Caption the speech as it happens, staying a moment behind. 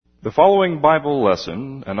The following Bible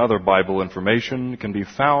lesson and other Bible information can be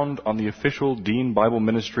found on the official Dean Bible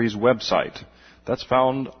Ministries website. That's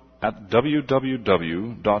found at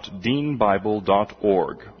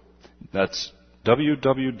www.deanbible.org. That's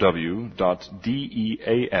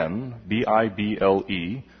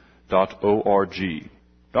www.deanbible.org.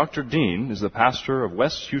 Dr. Dean is the pastor of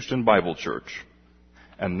West Houston Bible Church.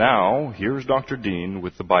 And now, here's Dr. Dean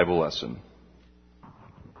with the Bible lesson.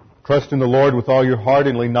 Trust in the Lord with all your heart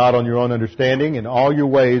and lean not on your own understanding. In all your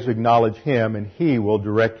ways acknowledge Him, and He will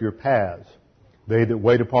direct your paths. They that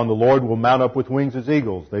wait upon the Lord will mount up with wings as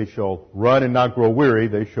eagles. They shall run and not grow weary.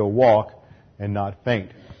 They shall walk and not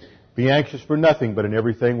faint. Be anxious for nothing, but in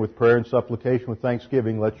everything with prayer and supplication with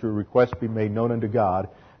thanksgiving let your requests be made known unto God.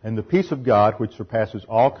 And the peace of God, which surpasses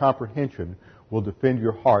all comprehension, will defend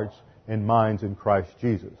your hearts and minds in Christ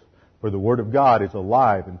Jesus. For the Word of God is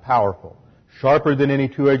alive and powerful, sharper than any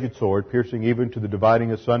two-edged sword, piercing even to the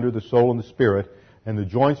dividing asunder the soul and the spirit, and the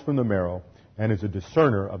joints from the marrow, and is a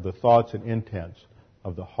discerner of the thoughts and intents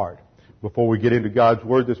of the heart. Before we get into God's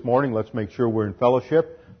Word this morning, let's make sure we're in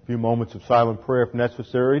fellowship. A few moments of silent prayer if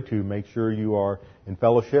necessary to make sure you are in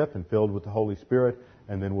fellowship and filled with the Holy Spirit,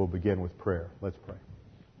 and then we'll begin with prayer. Let's pray.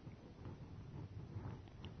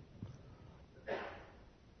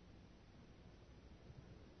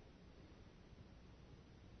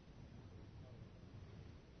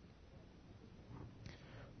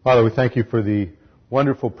 Father, we thank you for the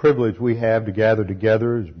wonderful privilege we have to gather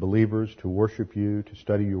together as believers to worship you, to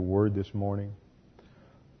study your word this morning.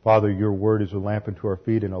 Father, your word is a lamp unto our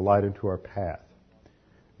feet and a light unto our path.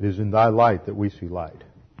 It is in thy light that we see light.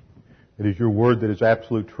 It is your word that is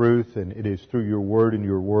absolute truth, and it is through your word and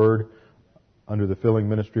your word, under the filling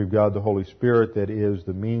ministry of God the Holy Spirit, that is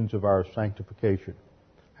the means of our sanctification,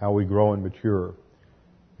 how we grow and mature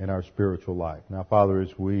in our spiritual life. Now, Father,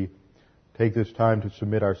 as we take this time to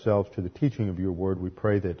submit ourselves to the teaching of your word, we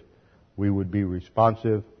pray that we would be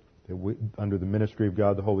responsive, that we, under the ministry of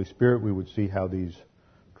God the Holy Spirit, we would see how these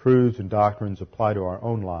truths and doctrines apply to our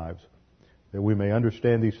own lives, that we may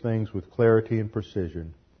understand these things with clarity and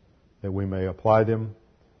precision, that we may apply them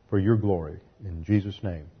for your glory. In Jesus'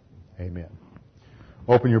 name, amen.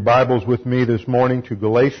 Open your Bibles with me this morning to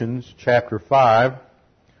Galatians chapter 5.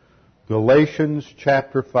 Galatians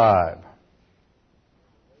chapter 5.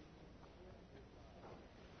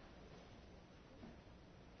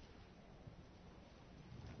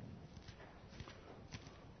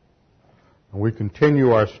 We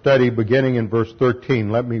continue our study beginning in verse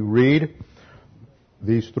 13. Let me read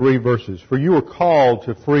these three verses. For you are called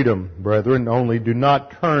to freedom, brethren, only do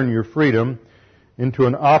not turn your freedom into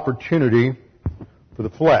an opportunity for the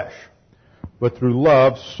flesh, but through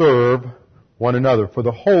love serve one another. For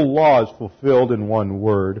the whole law is fulfilled in one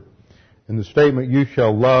word, in the statement, you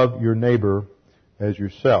shall love your neighbor as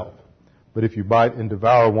yourself. But if you bite and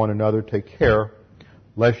devour one another, take care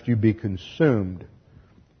lest you be consumed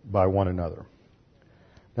by one another.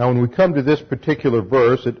 Now, when we come to this particular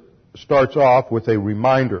verse, it starts off with a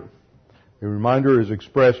reminder. A reminder is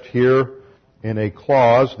expressed here in a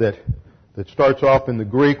clause that starts off in the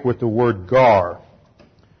Greek with the word gar.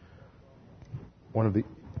 One of the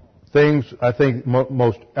things, I think,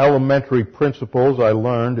 most elementary principles I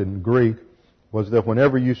learned in Greek was that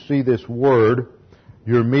whenever you see this word,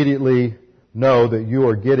 you immediately know that you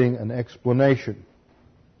are getting an explanation.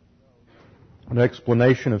 An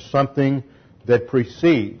explanation of something that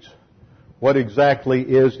precedes. What exactly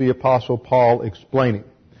is the Apostle Paul explaining?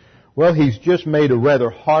 Well, he's just made a rather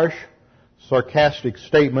harsh, sarcastic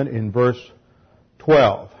statement in verse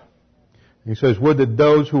 12. He says, would that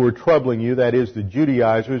those who were troubling you, that is the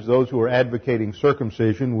Judaizers, those who are advocating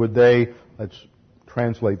circumcision, would they, let's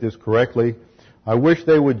translate this correctly, I wish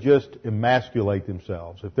they would just emasculate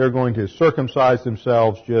themselves. If they're going to circumcise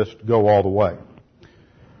themselves, just go all the way.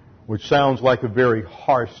 Which sounds like a very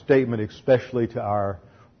harsh statement, especially to our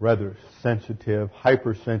rather sensitive,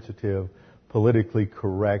 hypersensitive, politically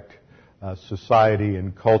correct society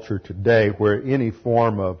and culture today, where any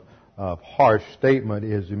form of harsh statement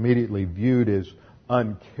is immediately viewed as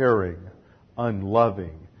uncaring,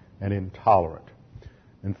 unloving, and intolerant.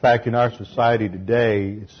 In fact, in our society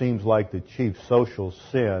today, it seems like the chief social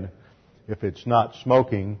sin, if it's not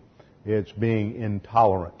smoking, it's being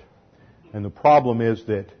intolerant. And the problem is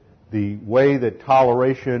that the way that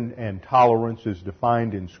toleration and tolerance is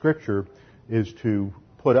defined in Scripture is to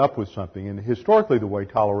put up with something. And historically, the way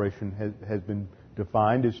toleration has been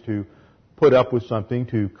defined is to put up with something,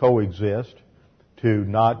 to coexist, to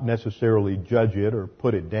not necessarily judge it or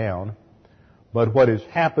put it down. But what has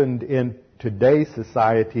happened in today's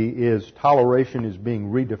society is toleration is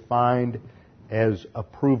being redefined as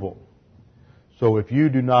approval. So if you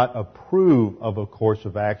do not approve of a course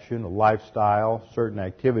of action, a lifestyle, certain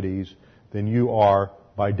activities, then you are,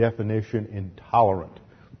 by definition, intolerant.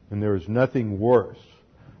 And there is nothing worse.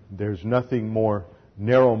 There's nothing more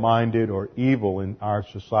narrow-minded or evil in our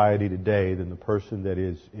society today than the person that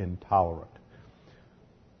is intolerant.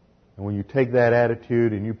 And when you take that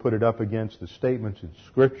attitude and you put it up against the statements in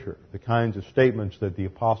Scripture, the kinds of statements that the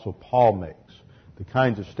Apostle Paul makes, the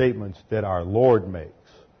kinds of statements that our Lord makes,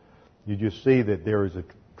 you just see that there is a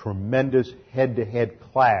tremendous head-to-head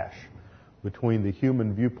clash between the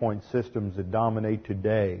human viewpoint systems that dominate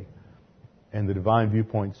today and the divine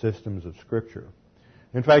viewpoint systems of Scripture.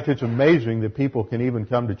 In fact, it's amazing that people can even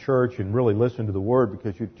come to church and really listen to the Word,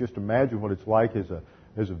 because you just imagine what it's like as a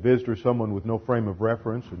visitor, someone with no frame of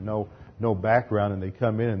reference and no background, and they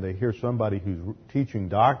come in and they hear somebody who's teaching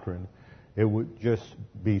doctrine. It would just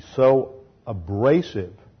be so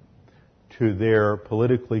abrasive to their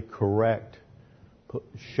politically correct,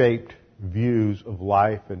 shaped views of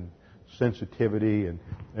life and sensitivity and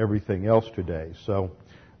everything else today. So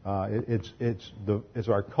as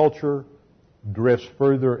our culture drifts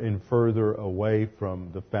further and further away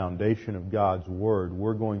from the foundation of God's Word,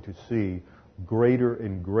 we're going to see greater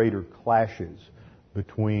and greater clashes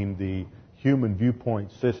between the human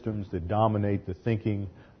viewpoint systems that dominate the thinking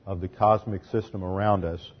of the cosmic system around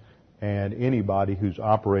us and anybody who's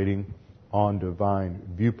operating on divine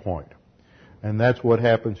viewpoint. And that's what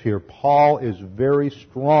happens here. Paul is very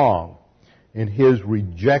strong in his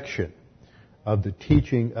rejection of the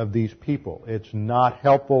teaching of these people. It's not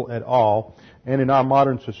helpful at all. And in our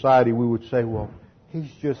modern society, we would say, well, he's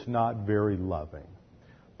just not very loving.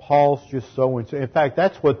 Paul's just so insane. In fact,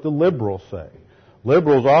 that's what the liberals say.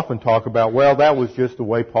 Liberals often talk about, well, that was just the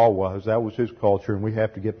way Paul was. That was his culture, and we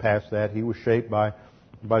have to get past that. He was shaped by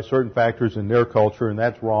certain factors in their culture, and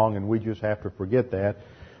that's wrong, and we just have to forget that.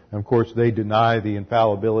 And of course, they deny the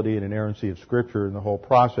infallibility and inerrancy of Scripture in the whole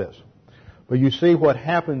process. But you see, what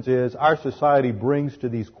happens is our society brings to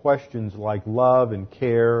these questions like love and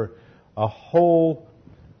care a whole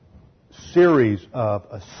series of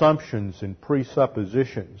assumptions and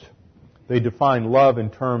presuppositions. They define love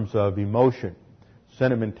in terms of emotion,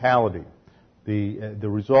 sentimentality. The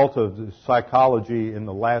result of the psychology in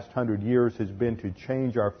the last 100 years has been to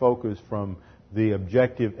change our focus from the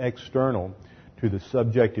objective external to the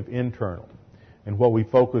subjective internal. And what we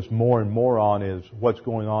focus more and more on is what's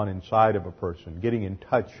going on inside of a person, getting in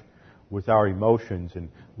touch with our emotions and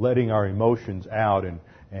letting our emotions out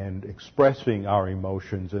and expressing our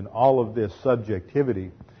emotions, and all of this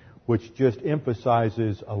subjectivity, which just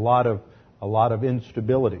emphasizes a lot of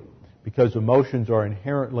instability, because emotions are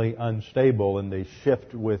inherently unstable and they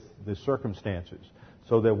shift with the circumstances.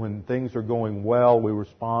 So that when things are going well, we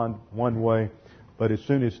respond one way, but as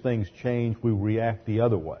soon as things change, we react the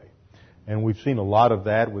other way. And we've seen a lot of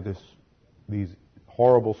that with these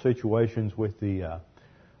horrible situations with the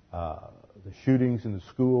shootings in the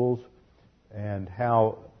schools, and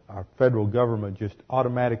how our federal government just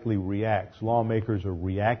automatically reacts. Lawmakers are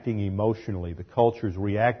reacting emotionally. The culture is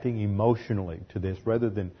reacting emotionally to this rather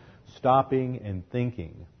than stopping and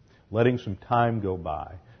thinking, letting some time go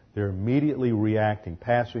by. They're immediately reacting,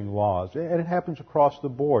 passing laws, and it happens across the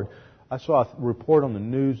board. I saw a report on the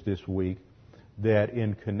news this week that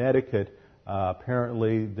in Connecticut,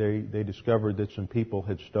 apparently they discovered that some people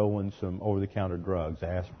had stolen some over-the-counter drugs,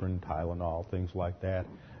 aspirin, Tylenol, things like that,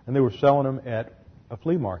 and they were selling them at a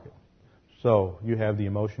flea market. So you have the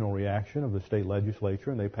emotional reaction of the state legislature,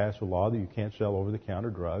 and they pass a law that you can't sell over-the-counter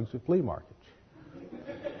drugs at flea markets.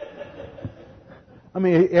 I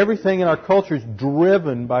mean, everything in our culture is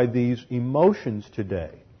driven by these emotions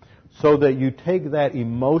today. So that you take that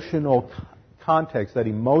emotional context, that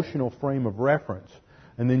emotional frame of reference,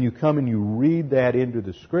 and then you come and you read that into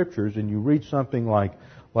the Scriptures, and you read something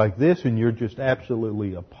like this, and you're just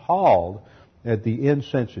absolutely appalled at the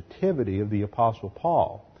insensitivity of the Apostle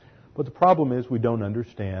Paul. But the problem is we don't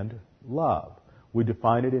understand love. We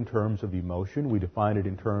define it in terms of emotion. We define it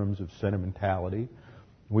in terms of sentimentality.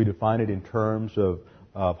 We define it in terms of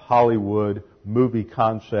Hollywood movie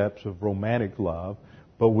concepts of romantic love.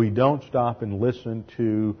 But we don't stop and listen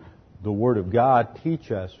to the Word of God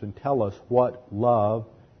teach us and tell us what love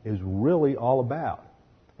is really all about.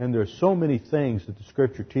 And there's so many things that the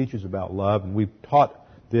Scripture teaches about love, and we've taught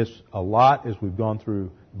this a lot as we've gone through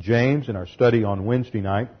James in our study on Wednesday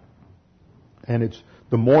night. And it's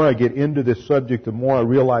the more I get into this subject, the more I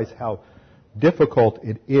realize how difficult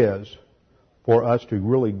it is for us to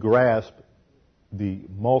really grasp the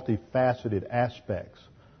multifaceted aspects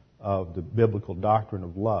of the biblical doctrine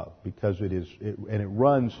of love, because it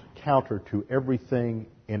runs counter to everything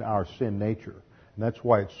in our sin nature. And that's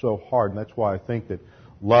why it's so hard. And that's why I think that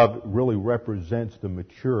love really represents the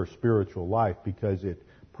mature spiritual life, because it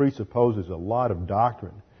presupposes a lot of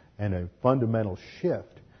doctrine and a fundamental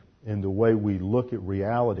shift in the way we look at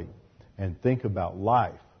reality and think about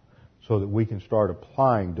life, so that we can start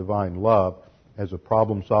applying divine love as a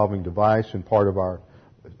problem-solving device and part of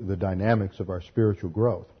the dynamics of our spiritual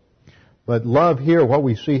growth. But love here, what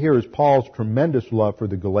we see here is Paul's tremendous love for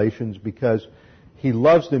the Galatians, because he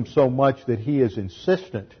loves them so much that he is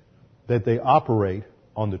insistent that they operate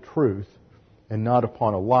on the truth and not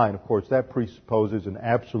upon a lie. And of course, that presupposes an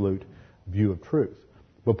absolute view of truth.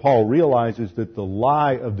 But Paul realizes that the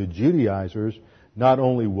lie of the Judaizers not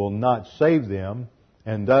only will not save them,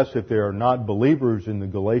 and thus if they are not believers in the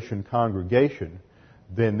Galatian congregation,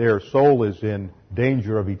 then their soul is in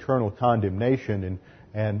danger of eternal condemnation.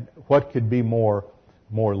 And what could be more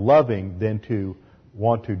loving than to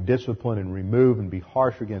want to discipline and remove and be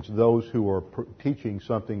harsh against those who are teaching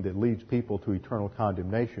something that leads people to eternal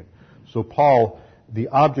condemnation? So the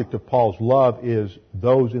object of Paul's love is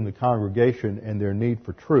those in the congregation and their need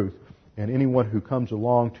for truth. And anyone who comes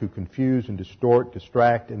along to confuse and distort,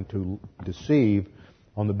 distract, and to deceive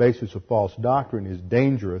on the basis of false doctrine is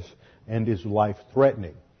dangerous and is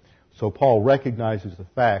life-threatening. So Paul recognizes the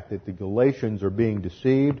fact that the Galatians are being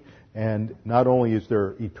deceived, and not only is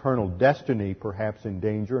their eternal destiny perhaps in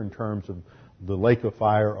danger in terms of the lake of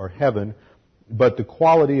fire or heaven, but the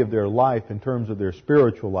quality of their life in terms of their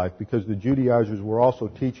spiritual life, because the Judaizers were also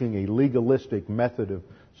teaching a legalistic method of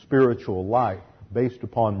spiritual life based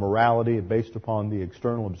upon morality and based upon the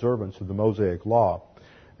external observance of the Mosaic Law.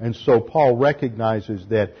 And so Paul recognizes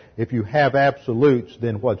that if you have absolutes,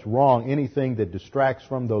 then what's wrong, anything that distracts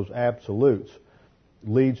from those absolutes,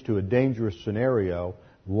 leads to a dangerous scenario,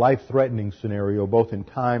 life-threatening scenario, both in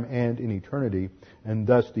time and in eternity. And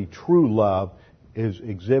thus the true love is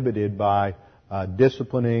exhibited by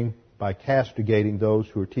disciplining, by castigating those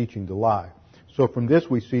who are teaching the lie. So from this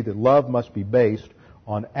we see that love must be based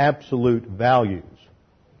on absolute values,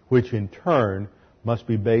 which in turn must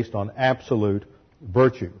be based on absolute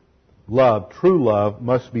virtue. True love,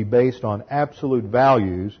 must be based on absolute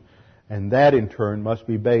values, and that in turn must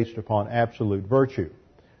be based upon absolute virtue.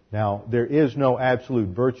 Now, there is no absolute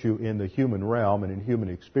virtue in the human realm and in human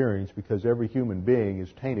experience, because every human being is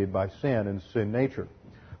tainted by sin and sin nature.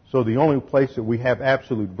 So the only place that we have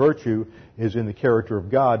absolute virtue is in the character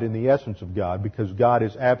of God, in the essence of God, because God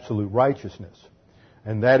is absolute righteousness.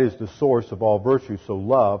 And that is the source of all virtue. So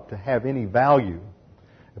love, to have any value,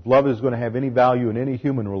 if love is going to have any value in any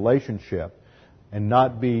human relationship and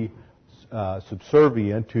not be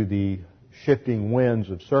subservient to the shifting winds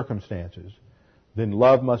of circumstances, then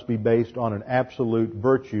love must be based on an absolute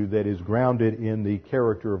virtue that is grounded in the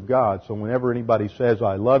character of God. So whenever anybody says,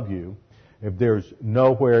 I love you, if there's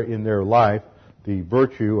nowhere in their life the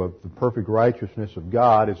virtue of the perfect righteousness of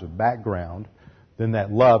God as a background, then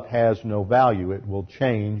that love has no value. It will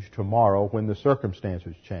change tomorrow when the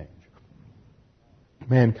circumstances change.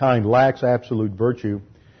 Mankind lacks absolute virtue,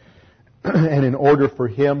 and in order for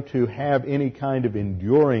him to have any kind of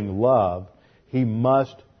enduring love, he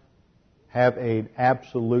must have an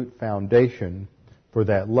absolute foundation for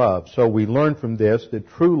that love. So we learn from this that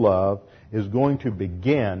true love is going to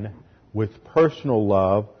begin with personal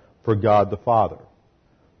love for God the Father.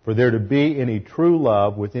 For there to be any true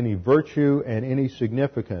love with any virtue and any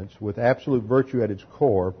significance, with absolute virtue at its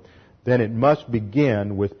core, then it must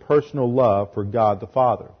begin with personal love for God the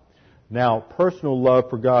Father. Now, personal love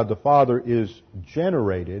for God the Father is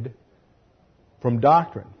generated from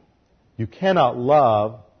doctrine. You cannot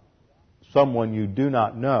love someone you do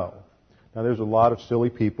not know. Now, there's a lot of silly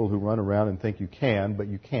people who run around and think you can, but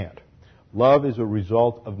you can't. Love is a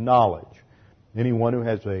result of knowledge. Anyone who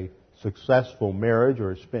has a successful marriage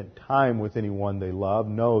or has spent time with anyone they love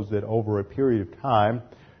knows that over a period of time,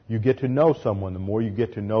 you get to know someone. The more you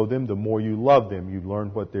get to know them, the more you love them. You learn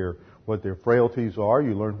what their frailties are.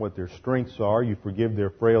 You learn what their strengths are. You forgive their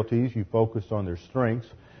frailties. You focus on their strengths.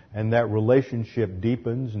 And that relationship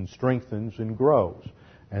deepens and strengthens and grows.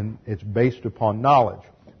 And it's based upon knowledge.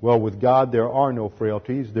 Well, with God, there are no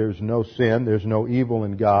frailties. There's no sin. There's no evil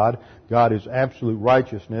in God. God is absolute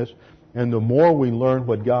righteousness. And the more we learn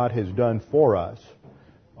what God has done for us,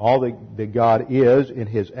 all that God is in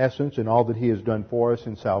His essence and all that He has done for us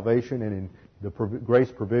in salvation and in the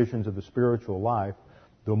grace provisions of the spiritual life,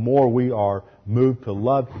 the more we are moved to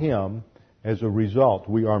love Him as a result.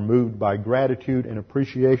 We are moved by gratitude and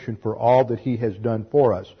appreciation for all that He has done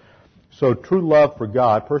for us. So true love for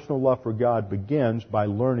God, personal love for God, begins by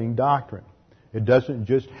learning doctrine. It doesn't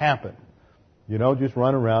just happen. You don't just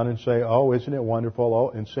run around and say, oh, isn't it wonderful,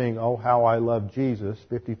 oh, and sing, oh, how I love Jesus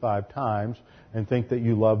 55 times and think that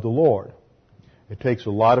you love the Lord. It takes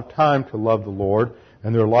a lot of time to love the Lord,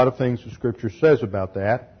 and there are a lot of things the Scripture says about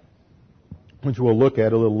that, which we'll look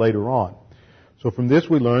at a little later on. So from this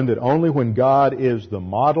we learn that only when God is the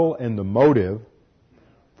model and the motive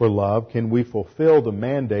for love can we fulfill the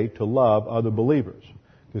mandate to love other believers.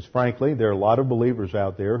 Because frankly, there are a lot of believers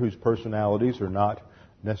out there whose personalities are not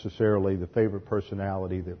necessarily the favorite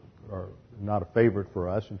personality, that are not a favorite for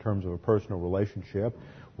us in terms of a personal relationship.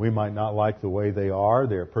 We might not like the way they are,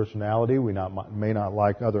 their personality. We may not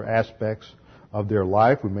like other aspects of their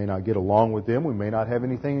life. We may not get along with them. We may not have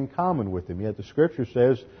anything in common with them. Yet the Scripture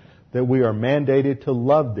says that we are mandated to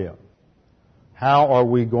love them. How are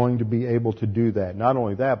we going to be able to do that? Not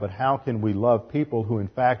only that, but how can we love people who in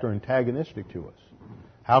fact are antagonistic to us?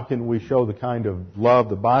 How can we show the kind of love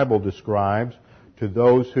the Bible describes to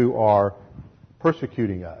those who are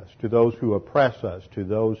persecuting us, to those who oppress us, to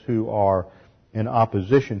those who are in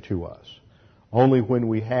opposition to us? Only when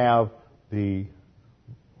we have a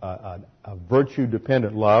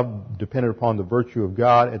virtue-dependent love, dependent upon the virtue of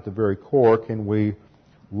God at the very core, can we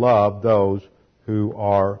love those who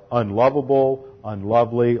are unlovable,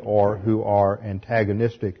 unlovely, or who are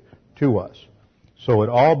antagonistic to us. So it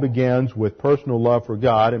all begins with personal love for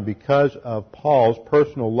God, and because of Paul's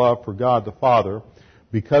personal love for God the Father,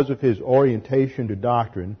 because of his orientation to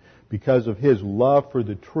doctrine, because of his love for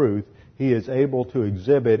the truth, he is able to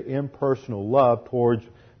exhibit impersonal love towards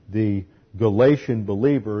the Galatian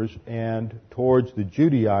believers and towards the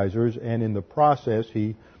Judaizers, and in the process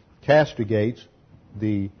he castigates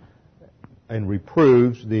and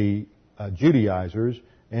reproves the Judaizers,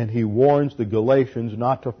 and he warns the Galatians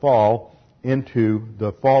not to fall into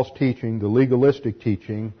the false teaching, the legalistic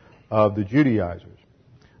teaching of the Judaizers.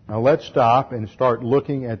 Now let's stop and start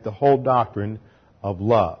looking at the whole doctrine of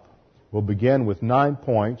love. We'll begin with 9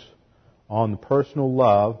 points on the personal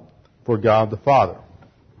love for God the Father.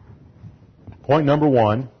 Point number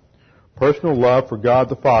 1, personal love for God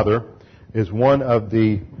the Father is one of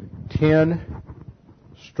the 10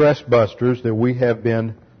 stress busters that we have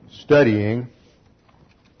been studying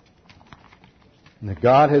and that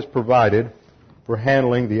God has provided for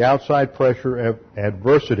handling the outside pressure of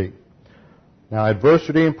adversity. Now,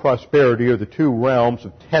 adversity and prosperity are the two realms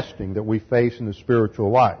of testing that we face in the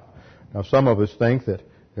spiritual life. Now, some of us think that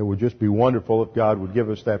it would just be wonderful if God would give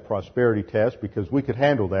us that prosperity test because we could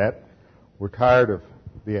handle that. We're tired of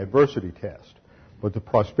the adversity test. But the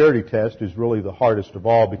prosperity test is really the hardest of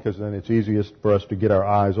all because then it's easiest for us to get our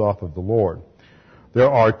eyes off of the Lord. There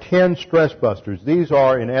are 10 stress busters. These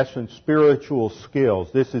are, in essence, spiritual skills.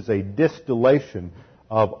 This is a distillation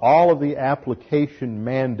of all of the application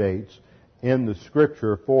mandates in the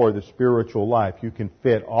Scripture for the spiritual life. You can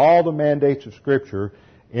fit all the mandates of Scripture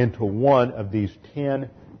into one of these 10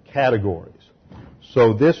 categories.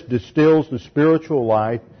 So this distills the spiritual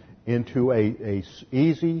life into a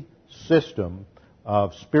easy system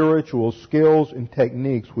of spiritual skills and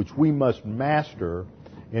techniques which we must master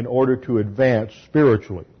in order to advance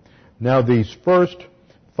spiritually. Now these first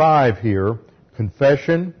 5 here,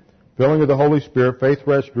 confession, filling of the Holy Spirit, faith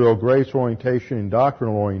rest drill, grace orientation, and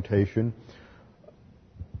doctrinal orientation,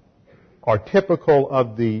 are typical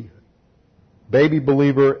of the baby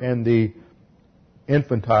believer and the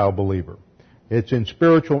infantile believer. It's in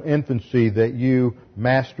spiritual infancy that you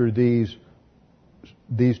master these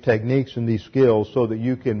techniques and these skills so that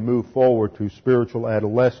you can move forward to spiritual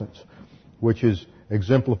adolescence, which is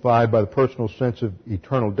exemplified by the personal sense of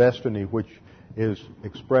eternal destiny, which is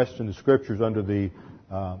expressed in the Scriptures under the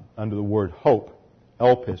word hope,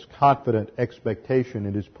 elpis, confident expectation.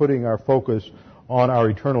 It is putting our focus on our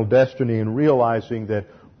eternal destiny and realizing that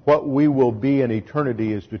what we will be in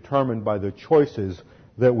eternity is determined by the choices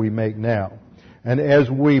that we make now. And as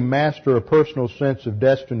we master a personal sense of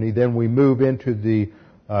destiny, then we move into the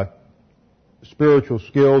spiritual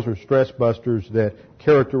skills or stress busters that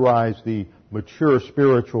characterize the mature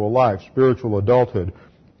spiritual life, spiritual adulthood.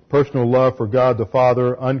 Personal love for God the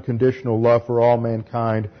Father, unconditional love for all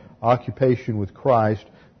mankind, occupation with Christ.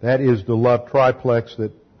 That is the love triplex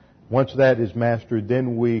that once that is mastered,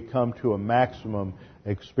 then we come to a maximum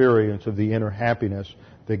experience of the inner happiness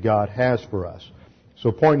that God has for us.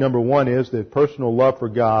 So point number 1 is that personal love for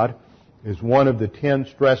God is one of the 10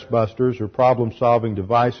 stress busters or problem-solving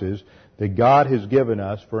devices that God has given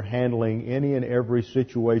us for handling any and every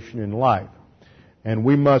situation in life. And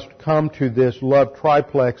we must come to this love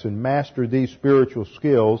triplex and master these spiritual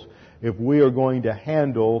skills if we are going to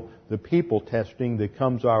handle the people testing that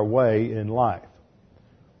comes our way in life.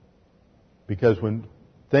 Because when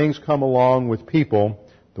things come along with people,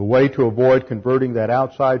 The way to avoid converting that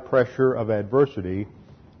outside pressure of adversity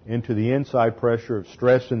into the inside pressure of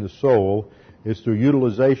stress in the soul is through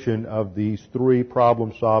utilization of these three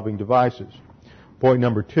problem-solving devices. Point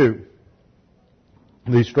number 2.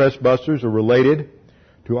 These stress busters are related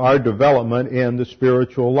to our development in the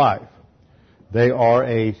spiritual life. They are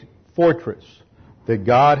a fortress that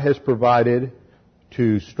God has provided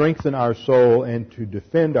to strengthen our soul and to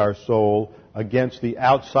defend our soul against the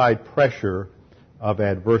outside pressure of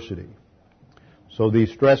adversity. So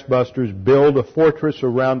these stress busters build a fortress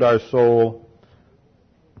around our soul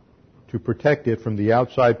to protect it from the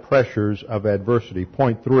outside pressures of adversity.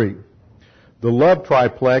 Point 3. The love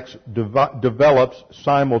triplex develops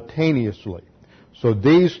simultaneously. So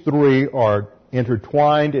these three are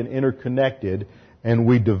intertwined and interconnected, and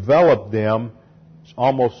we develop them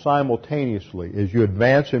almost simultaneously. As you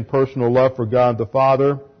advance in personal love for God the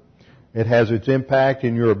Father, it has its impact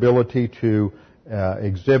in your ability to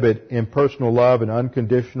exhibit impersonal love and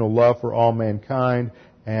unconditional love for all mankind,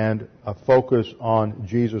 and a focus on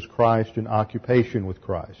Jesus Christ and occupation with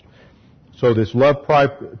Christ. So this love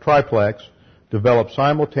triplex develops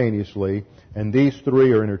simultaneously, and these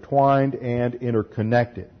three are intertwined and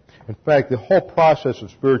interconnected. In fact, the whole process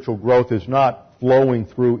of spiritual growth is not flowing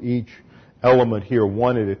through each element here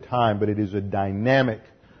one at a time, but it is a dynamic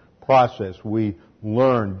process. We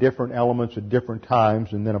learn different elements at different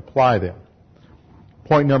times and then apply them.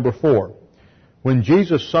 Point number 4. When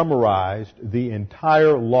Jesus summarized the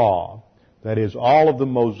entire law, that is, all of the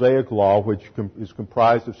Mosaic law, which is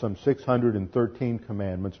comprised of some 613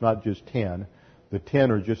 commandments, not just 10. The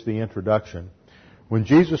 10 are just the introduction. When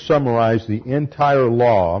Jesus summarized the entire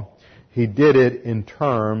law, He did it in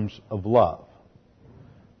terms of love.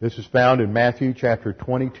 This is found in Matthew chapter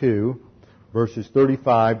 22, verses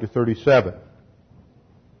 35 to 37.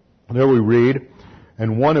 There we read,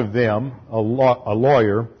 "And one of them, a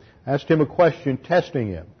lawyer, asked Him a question, testing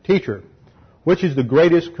Him. 'Teacher, which is the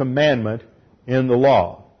greatest commandment in the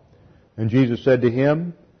law?' And Jesus said to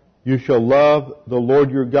him, 'You shall love the Lord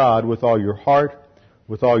your God with all your heart,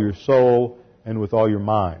 with all your soul, and with all your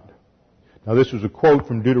mind.'" Now this was a quote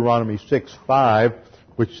from Deuteronomy 6:5,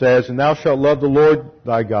 which says, "And thou shalt love the Lord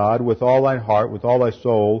thy God with all thy heart, with all thy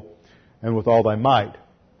soul, and with all thy might."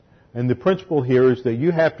 And the principle here is that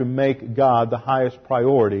you have to make God the highest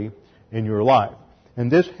priority in your life. And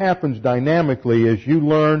this happens dynamically as you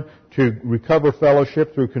learn to recover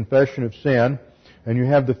fellowship through confession of sin, and you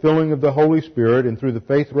have the filling of the Holy Spirit, and through the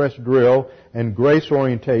faith rest drill and grace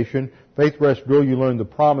orientation. Faith rest drill, you learn the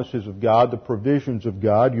promises of God, the provisions of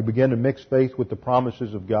God. You begin to mix faith with the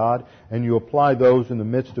promises of God, and you apply those in the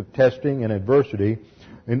midst of testing and adversity.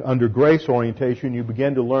 And under grace orientation, you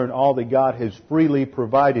begin to learn all that God has freely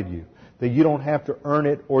provided you, that you don't have to earn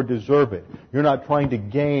it or deserve it. You're not trying to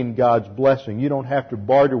gain God's blessing. You don't have to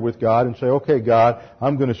barter with God and say, "Okay, God,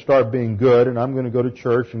 I'm going to start being good, and I'm going to go to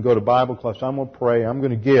church and go to Bible class. I'm going to pray. I'm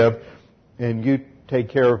going to give, and you take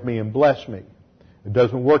care of me and bless me." It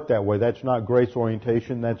doesn't work that way. That's not grace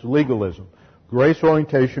orientation. That's legalism. Grace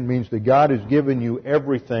orientation means that God has given you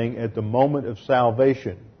everything at the moment of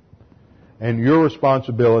salvation. And your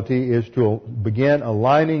responsibility is to begin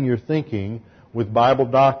aligning your thinking with Bible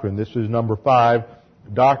doctrine. This is number 5,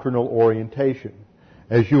 doctrinal orientation.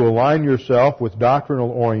 As you align yourself with doctrinal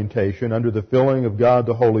orientation under the filling of God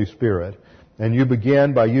the Holy Spirit, and you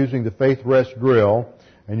begin by using the faith rest drill,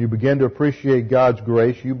 and you begin to appreciate God's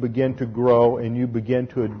grace, you begin to grow and you begin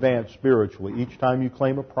to advance spiritually. Each time you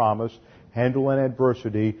claim a promise, handle an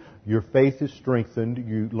adversity, your faith is strengthened,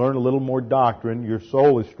 you learn a little more doctrine, your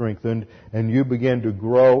soul is strengthened, and you begin to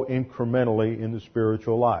grow incrementally in the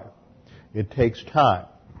spiritual life. It takes time.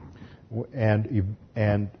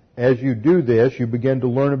 And as you do this, you begin to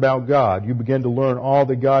learn about God. You begin to learn all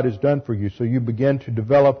that God has done for you. So you begin to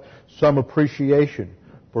develop some appreciation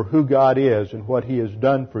for who God is and what He has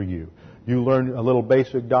done for you. You learn a little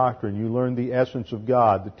basic doctrine. You learn the essence of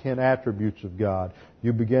God, the 10 attributes of God.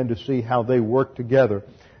 You begin to see how they work together.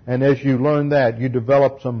 And as you learn that, you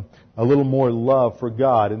develop a little more love for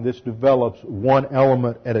God. And this develops one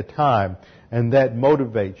element at a time. And that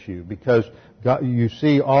motivates you because you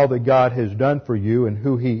see all that God has done for you and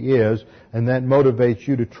who He is. And that motivates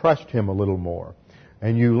you to trust Him a little more.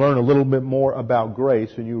 And you learn a little bit more about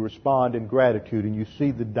grace and you respond in gratitude. And you see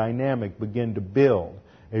the dynamic begin to build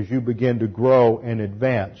as you begin to grow and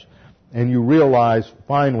advance. And you realize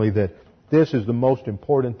finally that this is the most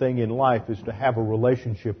important thing in life, is to have a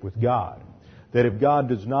relationship with God. That if God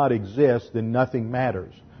does not exist, then nothing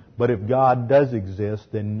matters. But if God does exist,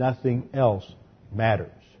 then nothing else matters.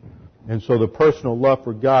 And so the personal love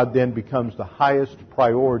for God then becomes the highest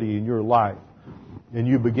priority in your life. and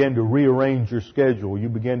you begin to rearrange your schedule. You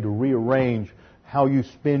begin to rearrange how you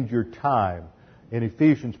spend your time. In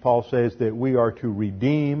Ephesians, Paul says that we are to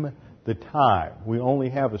redeem the time. We only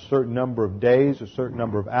have a certain number of days, a certain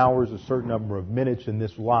number of hours, a certain number of minutes in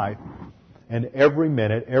this life. And every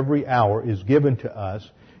minute, every hour is given to us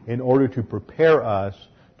in order to prepare us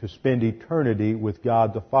to spend eternity with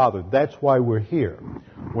God the Father. That's why we're here.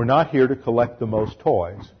 We're not here to collect the most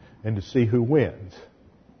toys and to see who wins.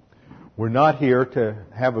 We're not here to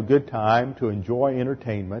have a good time, to enjoy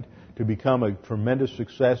entertainment, to become a tremendous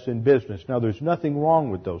success in business. Now, there's nothing wrong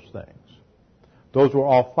with those things. Those were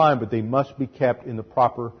all fine, but they must be kept in the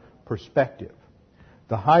proper perspective.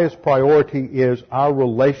 The highest priority is our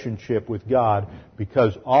relationship with God,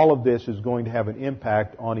 because all of this is going to have an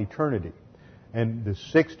impact on eternity. And the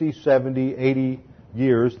 60, 70, 80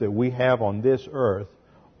 years that we have on this earth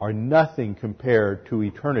are nothing compared to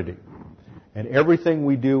eternity. And everything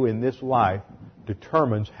we do in this life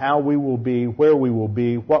determines how we will be, where we will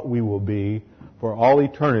be, what we will be for all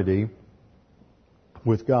eternity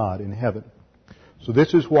with God in heaven. So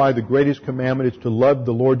this is why the greatest commandment is to love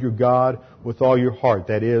the Lord your God with all your heart.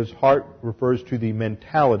 That is, heart refers to the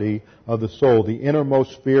mentality of the soul, the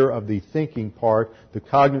innermost sphere of the thinking part, the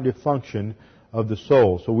cognitive function of the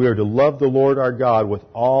soul. So we are to love the Lord our God with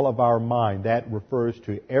all of our mind. That refers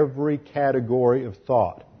to every category of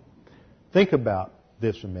thought. Think about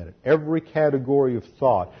this a minute. Every category of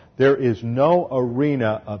thought. There is no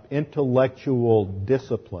arena of intellectual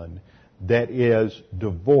discipline that is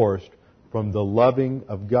divorced from the loving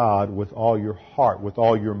of God with all your heart, with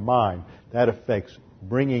all your mind. That affects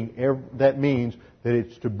that means that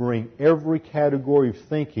it's to bring every category of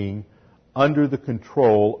thinking under the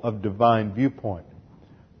control of divine viewpoint.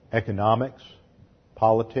 Economics,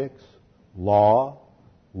 politics, law,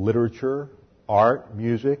 literature, art,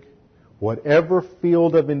 music, whatever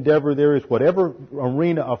field of endeavor there is, whatever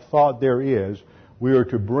arena of thought there is, we are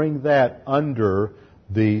to bring that under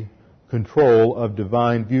the control of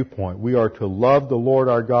divine viewpoint. We are to love the Lord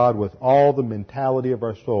our God with all the mentality of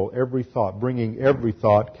our soul, every thought, bringing every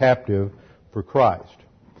thought captive for Christ.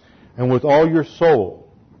 And with all your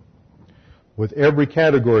soul, with every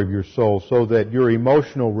category of your soul, so that your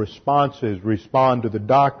emotional responses respond to the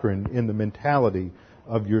doctrine in the mentality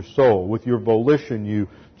of your soul. With your volition, you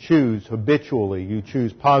choose habitually, you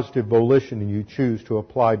choose positive volition, and you choose to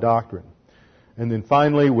apply doctrine. And then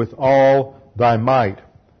finally, with all thy might,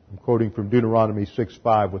 I'm quoting from Deuteronomy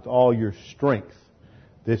 6:5, with all your strength.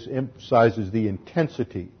 This emphasizes the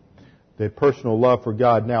intensity that personal love for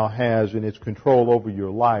God now has in its control over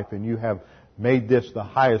your life, and you have made this the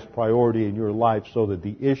highest priority in your life, so that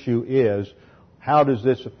the issue is, how does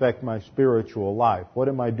this affect my spiritual life? What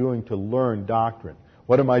am I doing to learn doctrine?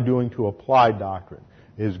 What am I doing to apply doctrine?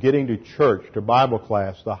 Is getting to church, to Bible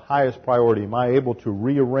class, the highest priority? Am I able to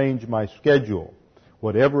rearrange my schedule,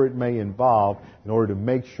 whatever it may involve, in order to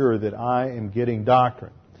make sure that I am getting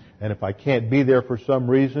doctrine? And if I can't be there for some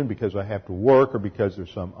reason, because I have to work or because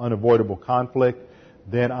there's some unavoidable conflict,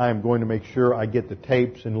 then I am going to make sure I get the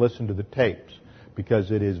tapes and listen to the tapes,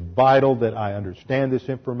 because it is vital that I understand this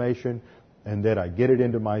information and that I get it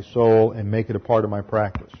into my soul and make it a part of my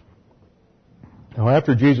practice. Now,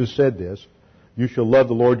 after Jesus said this, you shall love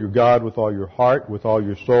the Lord your God with all your heart, with all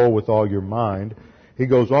your soul, with all your mind. He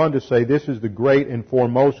goes on to say, this is the great and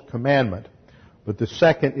foremost commandment. But the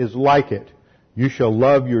second is like it. You shall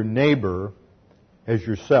love your neighbor as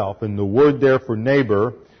yourself. And the word there for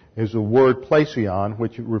neighbor is the word plesion,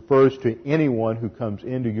 which refers to anyone who comes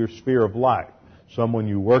into your sphere of life. Someone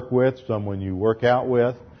you work with, someone you work out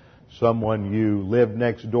with, someone you live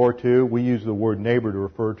next door to. We use the word neighbor to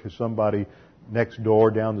refer to somebody next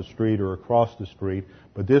door, down the street, or across the street.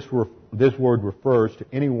 But this word refers to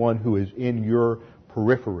anyone who is in your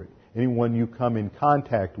periphery, anyone you come in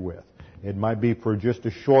contact with. It might be for just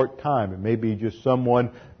a short time. It may be just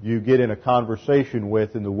someone you get in a conversation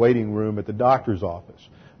with in the waiting room at the doctor's office.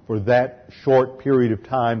 For that short period of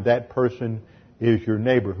time, that person is your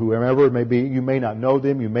neighbor. Whoever it may be, you may not know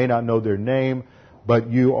them, you may not know their name, but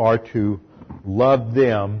you are to love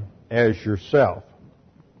them as yourself.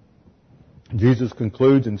 Jesus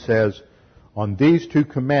concludes and says, on these two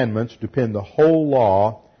commandments depend the whole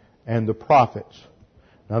law and the prophets.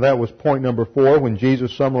 Now that was point number 4. When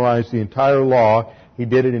Jesus summarized the entire law, he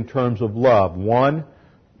did it in terms of love. 1,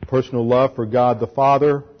 personal love for God the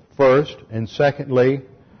Father first, and secondly,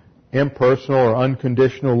 impersonal or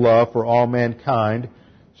unconditional love for all mankind,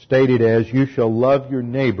 stated as, you shall love your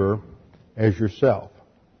neighbor as yourself.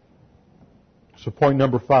 So point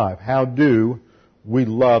number 5, how do we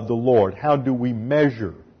love the Lord? How do we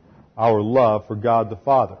measure our love for God the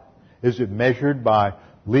Father? Is it measured by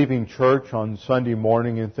leaving church on Sunday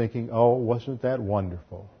morning and thinking, oh, wasn't that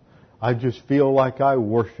wonderful? I just feel like I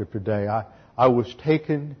worship today. I was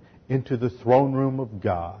taken into the throne room of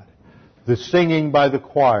God. The singing by the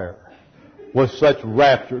choir was such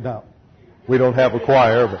rapture. Now, we don't have a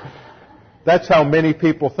choir, but that's how many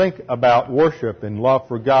people think about worship and love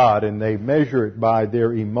for God, and they measure it by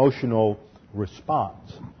their emotional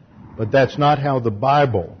response. But that's not how the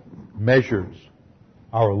Bible measures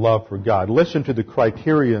our love for God. Listen to the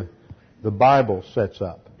criteria the Bible sets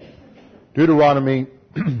up. Deuteronomy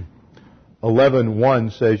 11:1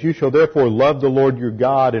 says, "You shall therefore love the Lord your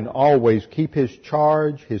God and always keep His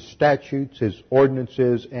charge, His statutes, His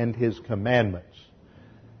ordinances, and His commandments."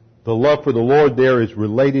 The love for the Lord there is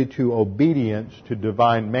related to obedience to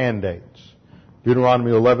divine mandates.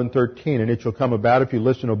 Deuteronomy 11:13, "And it shall come about if you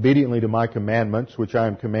listen obediently to my commandments, which I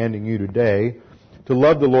am commanding you today, to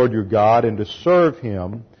love the Lord your God and to serve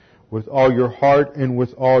Him with all your heart and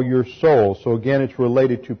with all your soul." So again, it's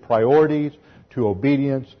related to priorities, to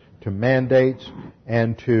obedience, to mandates,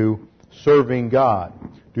 and to serving God.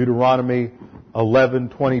 Deuteronomy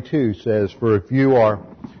 11:22 says, "For if you are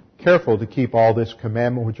careful to keep all this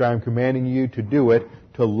commandment which I am commanding you to do it,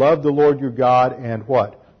 to love the Lord your God and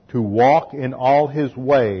what? To walk in all His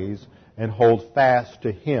ways and hold fast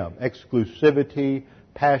to Him." Exclusivity,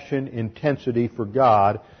 passion, intensity for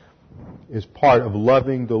God is part of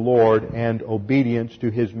loving the Lord and obedience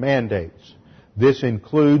to His mandates. This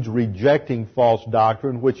includes rejecting false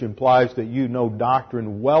doctrine, which implies that you know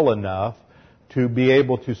doctrine well enough to be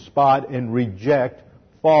able to spot and reject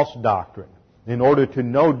false doctrine. In order to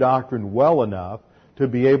know doctrine well enough to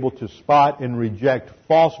be able to spot and reject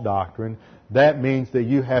false doctrine, that means that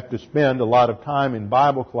you have to spend a lot of time in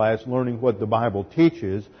Bible class learning what the Bible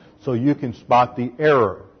teaches so you can spot the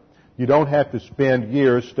error. You don't have to spend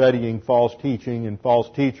years studying false teaching and false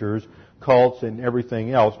teachers, cults, and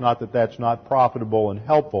everything else. Not that that's not profitable and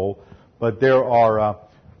helpful, but there are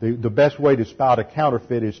the best way to spot a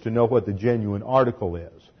counterfeit is to know what the genuine article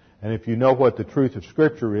is. And if you know what the truth of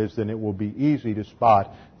Scripture is, then it will be easy to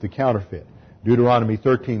spot the counterfeit. Deuteronomy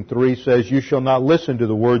 13:3 says, "You shall not listen to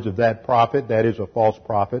the words of that prophet," that is a false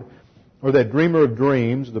prophet, "or that dreamer of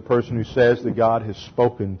dreams," the person who says that God has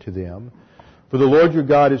spoken to them. "For the Lord your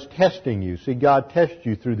God is testing you." See, God tests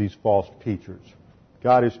you through these false teachers.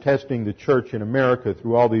 God is testing the church in America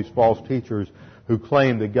through all these false teachers who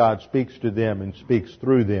claim that God speaks to them and speaks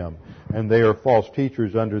through them. And they are false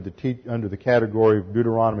teachers under the category of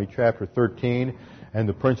Deuteronomy chapter 13 and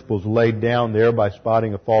the principles laid down there by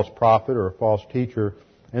spotting a false prophet or a false teacher.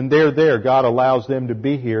 And they're there. God allows them to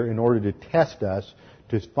be here in order to test us,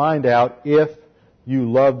 to find out if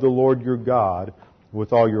you love the Lord your God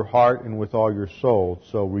with all your heart and with all your soul.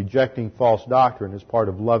 So rejecting false doctrine is part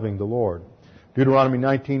of loving the Lord. Deuteronomy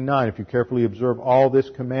 19:9, "If you carefully observe all this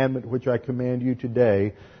commandment which I command you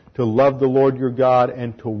today, to love the Lord your God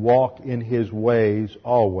and to walk in His ways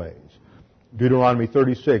always." Deuteronomy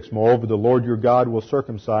 36, "Moreover, the Lord your God will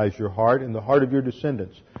circumcise your heart and the heart of your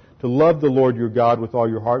descendants, to love the Lord your God with all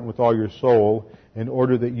your heart and with all your soul, in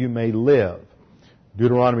order that you may live."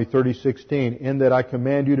 Deuteronomy 30:16, "In that I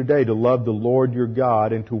command you today to love the Lord your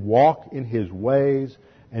God and to walk in His ways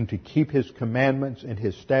and to keep His commandments and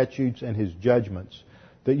His statutes and His judgments,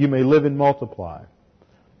 that you may live and multiply."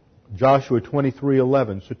 Joshua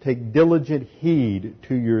 23:11, "So take diligent heed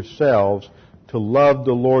to yourselves to love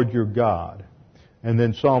the Lord your God." And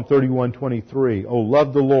then Psalm 31:23, "O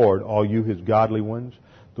love the Lord, all you His godly ones.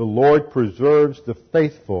 The Lord preserves the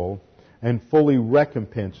faithful and fully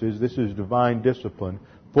recompenses," this is divine discipline,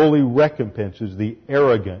 "fully recompenses the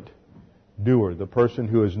arrogant doer," the person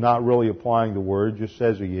who is not really applying the word, just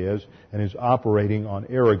says he is, and is operating on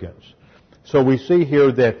arrogance. So we see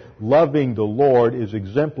here that loving the Lord is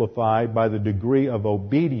exemplified by the degree of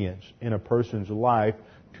obedience in a person's life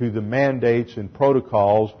to the mandates and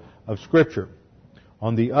protocols of Scripture.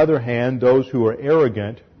 On the other hand, those who are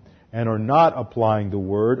arrogant and are not applying the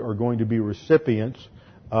word are going to be recipients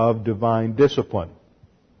of divine discipline.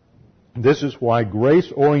 This is why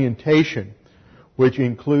grace orientation, which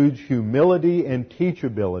includes humility and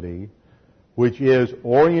teachability, which is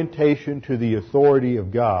orientation to the authority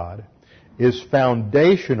of God, is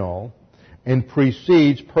foundational and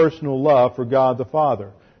precedes personal love for God the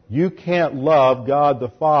Father. You can't love God the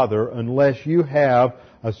Father unless you have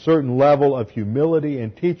a certain level of humility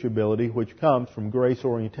and teachability which comes from grace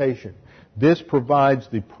orientation. This provides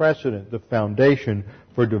the precedent, the foundation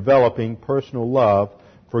for developing personal love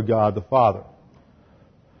for God the Father.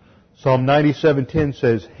 Psalm 97:10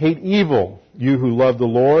 says, "Hate evil, you who love the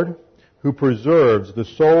Lord, who preserves the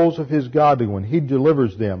souls of His godly one. He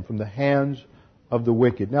delivers them from the hands of the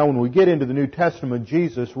wicked. Now, when we get into the New Testament,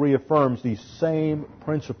 Jesus reaffirms these same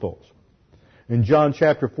principles. In John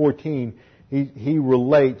chapter 14, he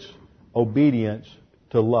relates obedience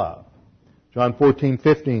to love. John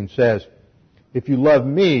 14:15 says, "If you love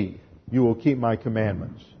me, you will keep my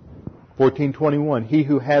commandments." 14:21, "He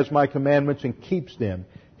who has my commandments and keeps them,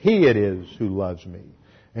 he it is who loves me.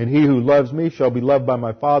 And he who loves me shall be loved by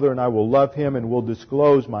my Father, and I will love him and will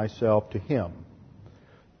disclose myself to him."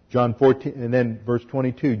 John 14, and then verse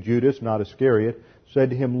 22, Judas, not Iscariot, said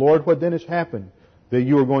to him, "Lord, what then has happened, that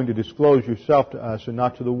you are going to disclose yourself to us and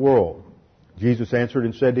not to the world?" Jesus answered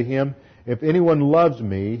and said to him, "If anyone loves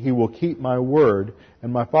me, he will keep my word,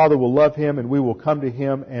 and my Father will love him, and we will come to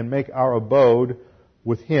him and make our abode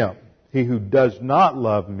with him. He who does not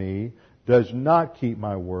love me does not keep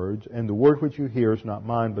my words, and the word which you hear is not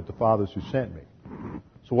mine, but the Father's who sent me."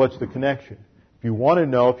 So what's the connection? If you want to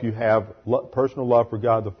know if you have personal love for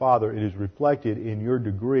God the Father, it is reflected in your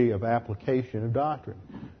degree of application of doctrine.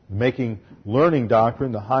 Making learning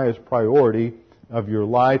doctrine the highest priority of your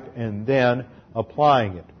life and then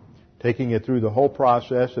applying it. Taking it through the whole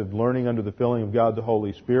process of learning under the filling of God the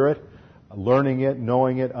Holy Spirit, learning it,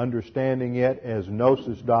 knowing it, understanding it as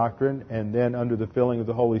gnosis doctrine, and then under the filling of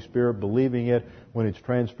the Holy Spirit, believing it when it's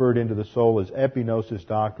transferred into the soul as epignosis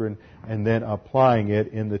doctrine, and then applying it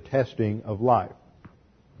in the testing of life.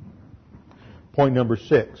 Point number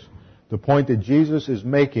 6. The point that Jesus is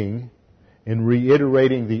making in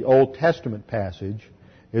reiterating the Old Testament passage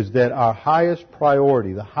is that our highest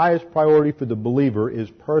priority, the highest priority for the believer, is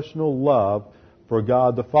personal love for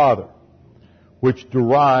God the Father, which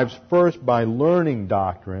derives first by learning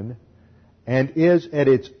doctrine and is at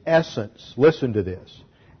its essence, listen to this,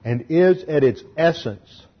 and is at its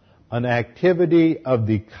essence an activity of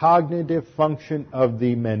the cognitive function of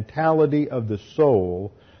the mentality of the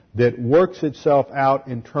soul that works itself out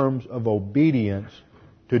in terms of obedience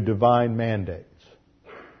to divine mandates.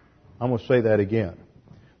 I'm going to say that again.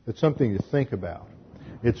 It's something to think about.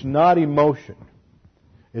 It's not emotion.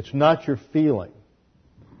 It's not your feeling.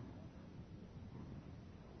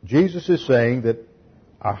 Jesus is saying that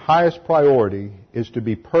our highest priority is to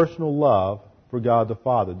be personal love for God the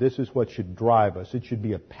Father. This is what should drive us. It should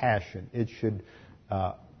be a passion. It should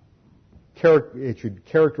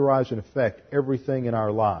characterize and affect everything in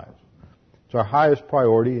our lives. It's our highest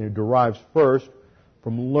priority, and it derives first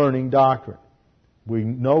from learning doctrine. We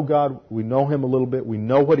know God, we know Him a little bit, we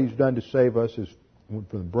know what He's done to save us as from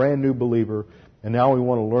a brand new believer, and now we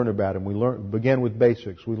want to learn about Him. We begin with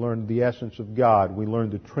basics. We learn the essence of God. We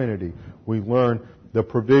learn the Trinity. We learn the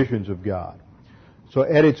provisions of God. So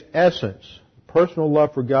at its essence, personal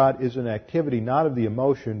love for God is an activity not of the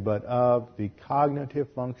emotion, but of the cognitive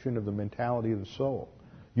function of the mentality of the soul.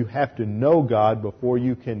 You have to know God before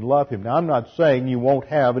you can love Him. Now, I'm not saying you won't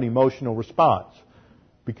have an emotional response,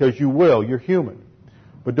 because you will. You're human.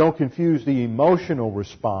 But don't confuse the emotional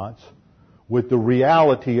response with the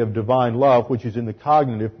reality of divine love, which is in the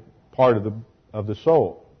cognitive part of the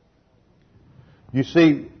soul. You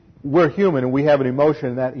see, we're human and we have an emotion,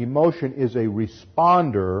 and that emotion is a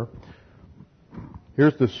responder.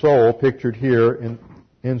 Here's the soul pictured here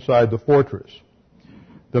inside the fortress.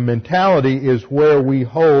 The mentality is where we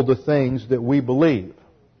hold the things that we believe.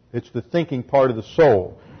 It's the thinking part of the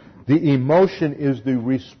soul. The emotion is the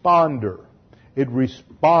responder. It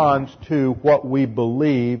responds to what we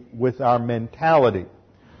believe with our mentality.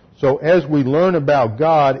 So as we learn about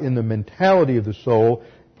God in the mentality of the soul,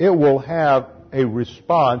 it will have a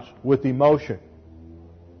response with emotion.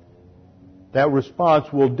 That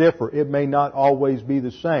response will differ. It may not always be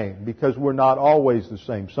the same, because we're not always the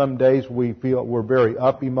same. Some days we feel we're very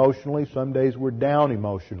up emotionally. Some days we're down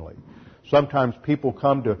emotionally. Sometimes people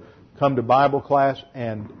come to Bible class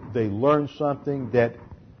and they learn something that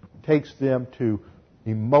takes them to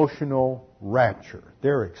emotional rapture.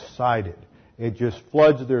 They're excited. It just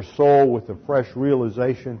floods their soul with a fresh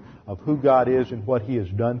realization of who God is and what He has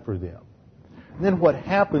done for them. And then what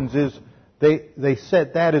happens is they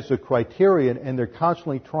set that as a criterion, and they're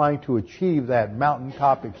constantly trying to achieve that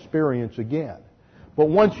mountaintop experience again. But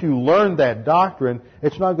once you learn that doctrine,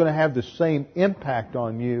 it's not going to have the same impact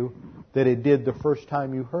on you that it did the first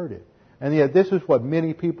time you heard it. And yet this is what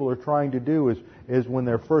many people are trying to do is when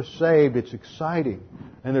they're first saved, it's exciting.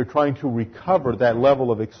 And they're trying to recover that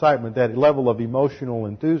level of excitement, that level of emotional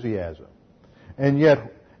enthusiasm. And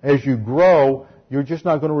yet, as you grow, you're just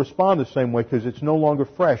not going to respond the same way, because it's no longer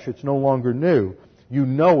fresh, it's no longer new. You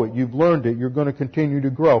know it, you've learned it, you're going to continue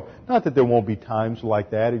to grow. Not that there won't be times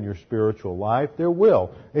like that in your spiritual life. There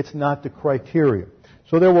will. It's not the criteria.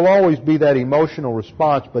 So there will always be that emotional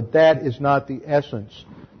response, but that is not the essence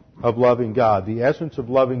of loving God. The essence of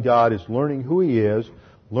loving God is learning who He is,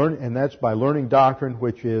 and that's by learning doctrine,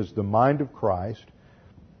 which is the mind of Christ.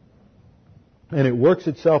 And it works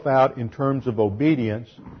itself out in terms of obedience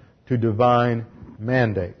to divine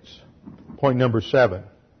mandates. Point number 7.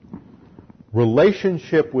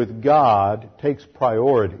 Relationship with God takes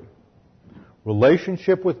priority.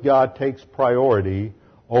 Relationship with God takes priority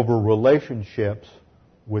over relationships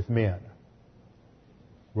with men.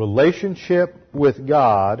 Relationship with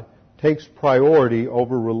God takes priority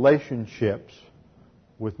over relationships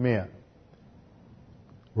with men.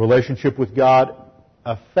 Relationship with God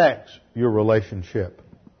affects your relationship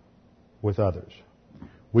with others.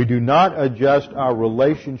 We do not adjust our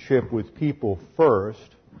relationship with people first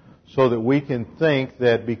so that we can think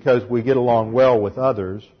that because we get along well with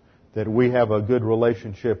others that we have a good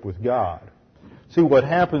relationship with God. See, what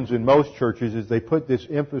happens in most churches is they put this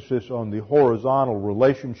emphasis on the horizontal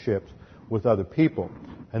relationships with other people,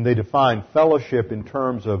 and they define fellowship in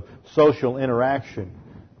terms of social interaction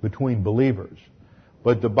between believers.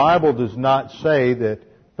 But the Bible does not say that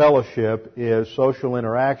fellowship is social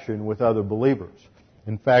interaction with other believers.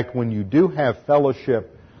 In fact, when you do have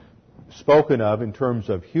fellowship spoken of in terms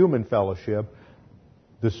of human fellowship,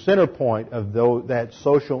 the center point of that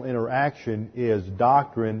social interaction is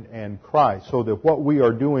doctrine and Christ. So that what we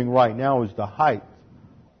are doing right now is the height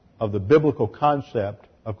of the biblical concept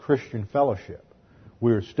of Christian fellowship.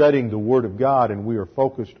 We are studying the Word of God and we are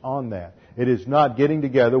focused on that. It is not getting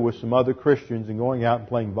together with some other Christians and going out and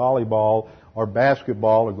playing volleyball or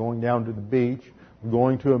basketball or going down to the beach or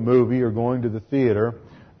going to a movie or going to the theater.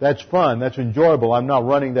 That's fun. That's enjoyable. I'm not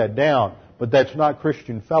running that down. But that's not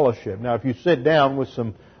Christian fellowship. Now, if you sit down with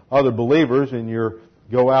some other believers and you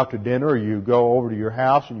go out to dinner or you go over to your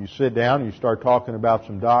house and you sit down and you start talking about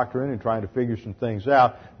some doctrine and trying to figure some things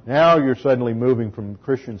out, now you're suddenly moving from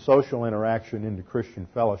Christian social interaction into Christian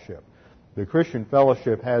fellowship. The Christian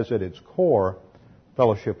fellowship has at its core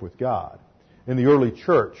fellowship with God. In the early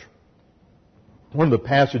church, one of the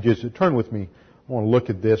passages, turn with me, I want to look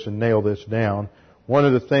at this and nail this down. One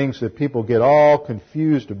of the things that people get all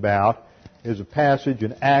confused about is a passage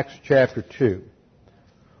in Acts chapter 2.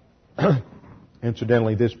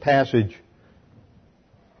 Incidentally, this passage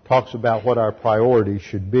talks about what our priorities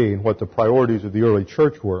should be and what the priorities of the early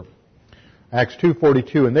church were. Acts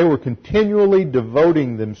 2:42, and they were continually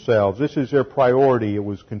devoting themselves. This is their priority. It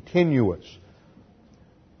was continuous.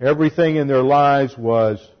 Everything in their lives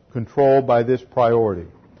was controlled by this priority.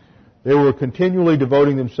 They were continually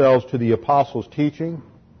devoting themselves to the apostles' teaching.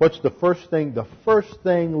 What's the first thing? The first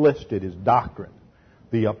thing listed is doctrine.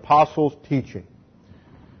 The apostles' teaching.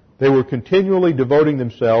 They were continually devoting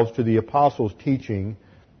themselves to the apostles' teaching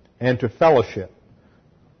and to fellowship.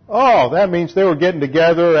 Oh, that means they were getting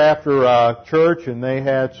together after church and they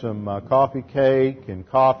had some coffee cake and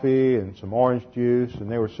coffee and some orange juice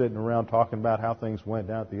and they were sitting around talking about how things went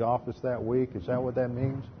down at the office that week. Is that what that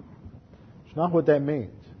means? It's not what that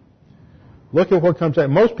means. Look at what comes out.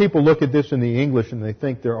 Most people look at this in the English and they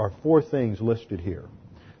think there are 4 things listed here.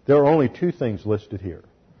 There are only 2 things listed here.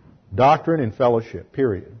 Doctrine and fellowship,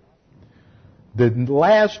 period. The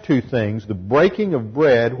last 2 things, the breaking of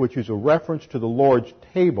bread, which is a reference to the Lord's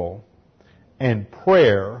table, and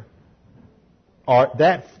prayer,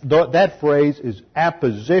 that phrase is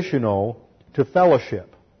appositional to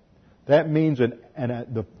fellowship. That means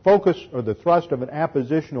the focus or the thrust of an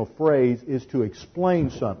appositional phrase is to explain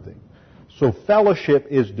something. So fellowship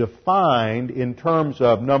is defined in terms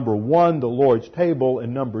of, number 1, the Lord's table,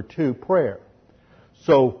 and number 2, prayer.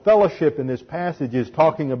 So fellowship in this passage is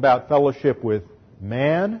talking about fellowship with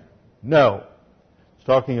man? No. It's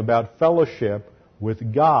talking about fellowship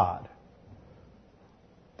with God.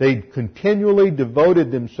 They continually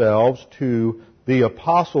devoted themselves to the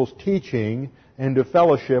apostles' teaching and to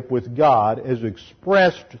fellowship with God as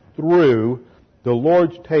expressed through the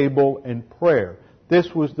Lord's table and prayer.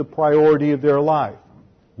 This was the priority of their life.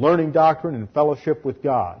 Learning doctrine and fellowship with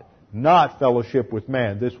God, not fellowship with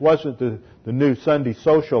man. This wasn't the new Sunday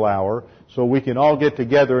social hour, so we can all get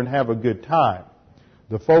together and have a good time.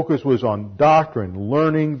 The focus was on doctrine,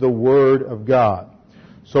 learning the Word of God.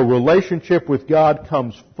 So relationship with God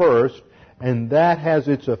comes first, and that has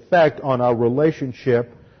its effect on our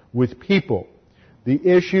relationship with people. The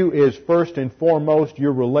issue is first and foremost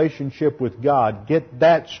your relationship with God. Get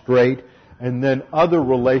that straight, and then other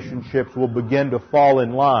relationships will begin to fall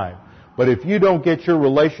in line. But if you don't get your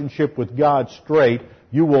relationship with God straight,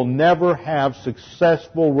 you will never have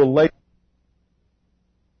successful relationships.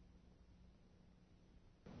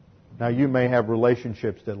 Now, you may have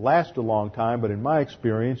relationships that last a long time, but in my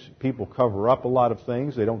experience, people cover up a lot of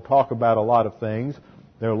things. They don't talk about a lot of things.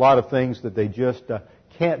 There are a lot of things that they just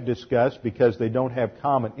can't discuss because they don't have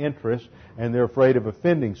common interests and they're afraid of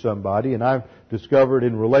offending somebody. And I've discovered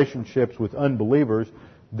in relationships with unbelievers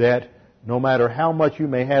that no matter how much you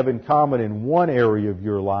may have in common in one area of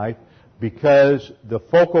your life, because the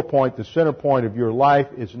focal point, the center point of your life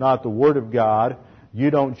is not the Word of God,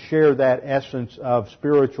 you don't share that essence of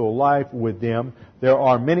spiritual life with them, there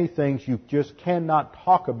are many things you just cannot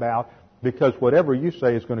talk about because whatever you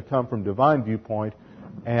say is going to come from divine viewpoint,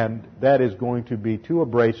 and that is going to be too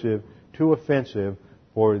abrasive, too offensive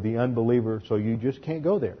for the unbeliever, so you just can't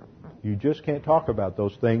go there. You just can't talk about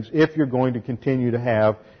those things if you're going to continue to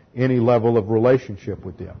have any level of relationship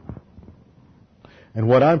with them. And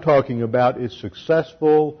what I'm talking about is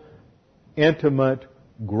successful, intimate,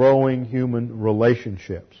 growing human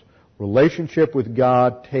relationships. Relationship with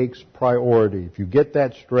God takes priority. If you get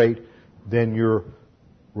that straight, then your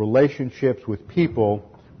relationships with people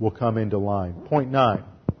will come into line. Point 9.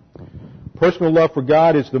 Personal love for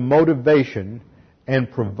God is the motivation and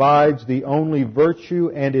provides the only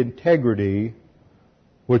virtue and integrity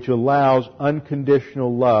which allows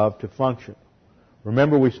unconditional love to function.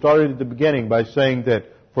 Remember, we started at the beginning by saying that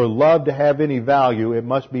for love to have any value, it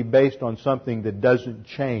must be based on something that doesn't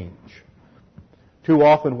change. Too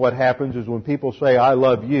often what happens is when people say, I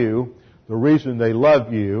love you, the reason they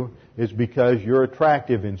love you is because you're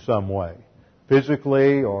attractive in some way.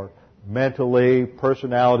 Physically or mentally,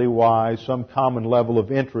 personality-wise, some common level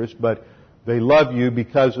of interest, but they love you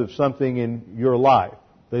because of something in your life.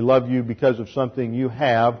 They love you because of something you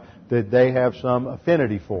have that they have some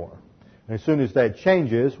affinity for. And as soon as that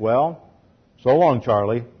changes, well, so long,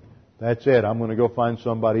 Charlie. That's it. I'm going to go find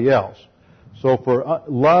somebody else. So for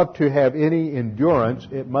love to have any endurance,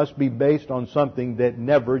 it must be based on something that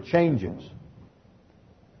never changes.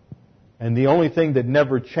 And the only thing that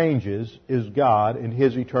never changes is God and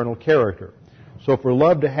His eternal character. So for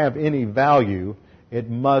love to have any value, it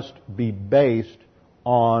must be based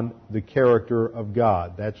on the character of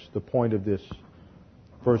God. That's the point of this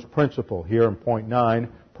first principle here in point 9.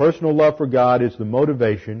 Personal love for God is the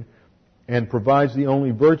motivation and provides the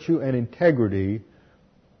only virtue and integrity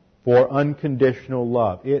for unconditional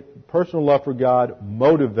love. Personal love for God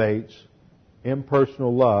motivates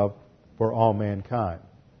impersonal love for all mankind.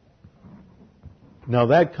 Now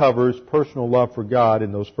that covers personal love for God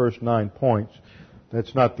in those first 9 points.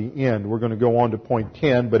 That's not the end. We're going to go on to point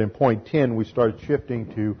 10, but in point 10 we start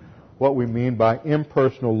shifting to what we mean by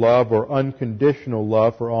impersonal love or unconditional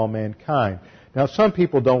love for all mankind. Now some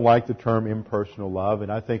people don't like the term impersonal love,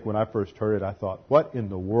 and I think when I first heard it I thought, what in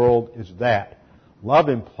the world is that? Love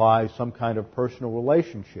implies some kind of personal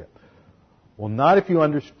relationship. Well, not if you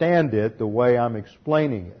understand it the way I'm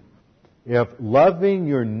explaining it. If loving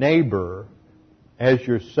your neighbor as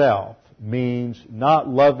yourself means not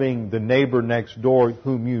loving the neighbor next door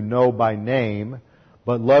whom you know by name,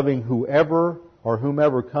 but loving whoever or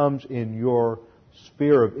whomever comes in your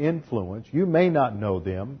sphere of influence, you may not know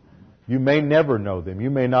them. You may never know them.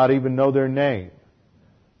 You may not even know their name.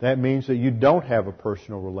 That means that you don't have a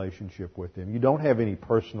personal relationship with them. You don't have any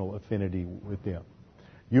personal affinity with them.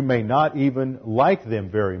 You may not even like them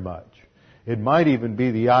very much. It might even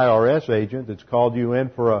be the IRS agent that's called you in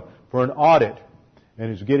for an audit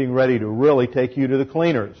and is getting ready to really take you to the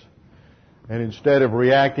cleaners. And instead of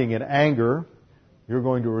reacting in anger, you're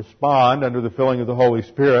going to respond under the filling of the Holy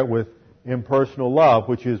Spirit with impersonal love,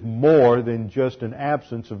 which is more than just an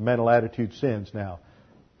absence of mental attitude sins. Now,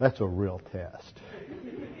 that's a real test.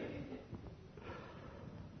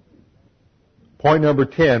 Point number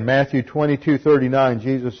 10, Matthew 22:39,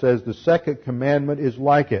 Jesus says, the second commandment is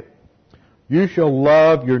like it. You shall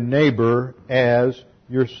love your neighbor as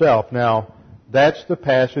yourself. Now, that's the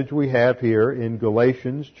passage we have here in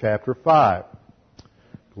Galatians chapter 5.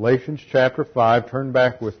 Galatians chapter 5, turn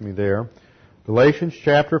back with me there. Galatians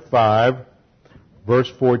chapter 5, verse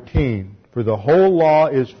 14. For the whole law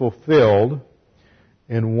is fulfilled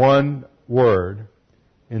in one word,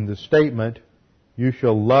 in the statement, you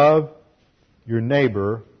shall love your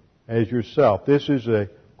neighbor as yourself. This is a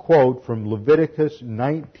quote from Leviticus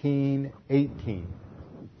 19:18.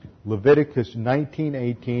 Leviticus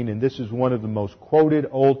 19:18, and this is one of the most quoted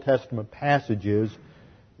Old Testament passages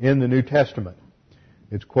in the New Testament.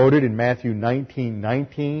 It's quoted in Matthew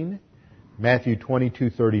 19:19, Matthew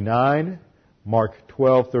 22:39, Mark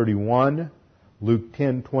 12:31, Luke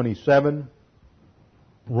 10:27,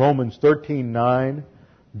 Romans 13:9,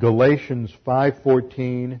 Galatians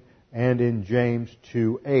 5:14, and in James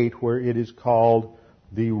 2:8, where it is called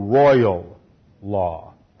the royal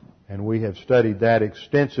law. And we have studied that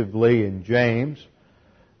extensively in James,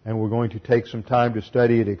 and we're going to take some time to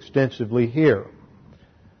study it extensively here.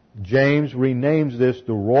 James renames this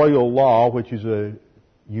the royal law, which is a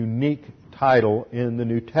unique title in the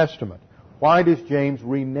New Testament. Why does James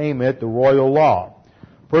rename it the royal law?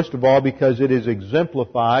 First of all, because it is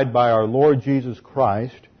exemplified by our Lord Jesus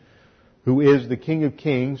Christ, who is the King of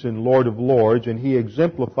Kings and Lord of Lords, and He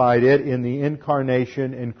exemplified it in the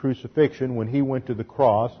incarnation and crucifixion when He went to the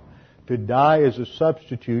cross to die as a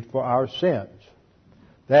substitute for our sins.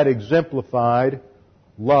 That exemplified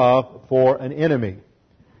love for an enemy.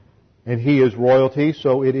 And He is royalty,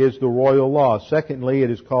 so it is the royal law. Secondly, it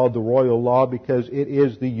is called the royal law because it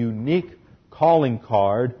is the unique calling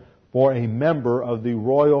card for a member of the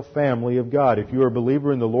royal family of God. If you are a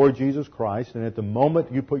believer in the Lord Jesus Christ, and at the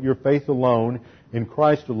moment you put your faith alone in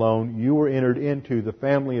Christ alone, you are entered into the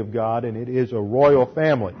family of God, and it is a royal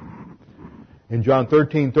family. In John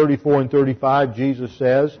 13:34 and 35, Jesus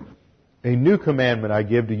says, "A new commandment I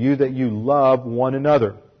give to you, that you love one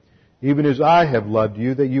another. Even as I have loved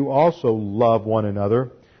you, that you also love one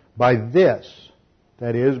another. By this,"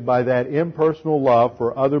 that is, by that impersonal love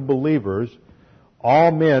for other believers,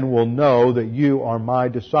 "all men will know that you are my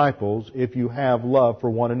disciples if you have love for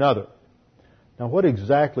one another." Now, what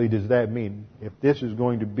exactly does that mean? If this is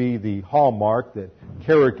going to be the hallmark that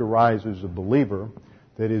characterizes a believer,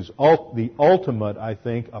 that is the ultimate, I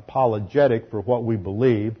think, apologetic for what we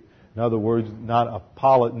believe. In other words, not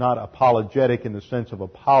apologetic in the sense of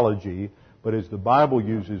apology, but as the Bible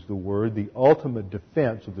uses the word, the ultimate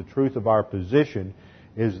defense of the truth of our position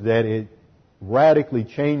is that it radically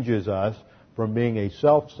changes us from being a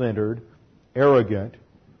self-centered, arrogant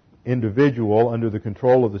individual under the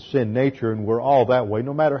control of the sin nature, and we're all that way,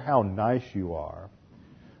 no matter how nice you are,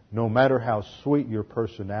 no matter how sweet your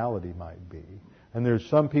personality might be. And there's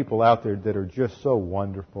some people out there that are just so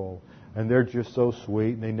wonderful, and they're just so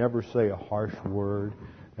sweet, and they never say a harsh word,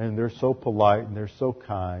 and they're so polite, and they're so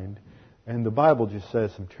kind. And the Bible just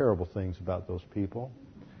says some terrible things about those people.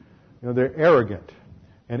 You know, they're arrogant.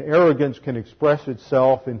 And arrogance can express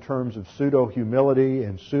itself in terms of pseudo-humility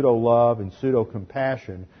and pseudo-love and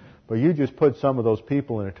pseudo-compassion. But you just put some of those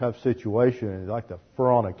people in a tough situation, and like the fur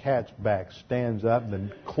on a cat's back stands up, and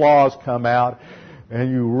the claws come out, and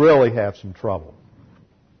you really have some trouble.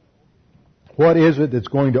 What is it that's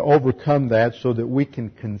going to overcome that so that we can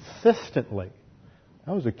consistently,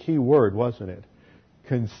 that was a key word, wasn't it?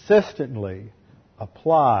 Consistently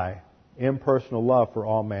apply impersonal love for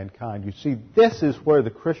all mankind. You see, this is where the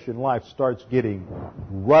Christian life starts getting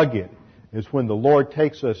rugged, is when the Lord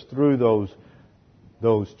takes us through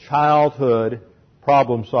those childhood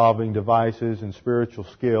problem-solving devices and spiritual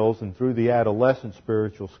skills, and through the adolescent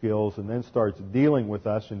spiritual skills, and then starts dealing with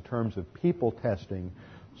us in terms of people testing.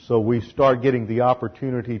 So we start getting the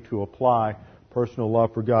opportunity to apply personal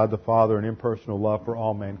love for God the Father and impersonal love for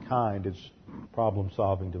all mankind as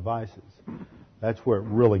problem-solving devices. That's where it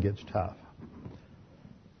really gets tough.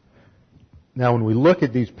 Now, when we look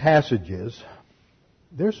at these passages,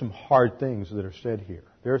 there's some hard things that are said here.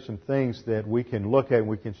 There are some things that we can look at and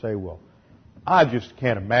we can say, well, I just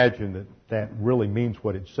can't imagine that that really means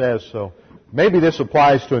what it says, so maybe this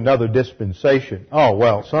applies to another dispensation. Oh,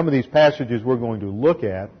 well, some of these passages we're going to look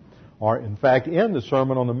at are, in fact, in the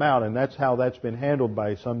Sermon on the Mount, and that's how that's been handled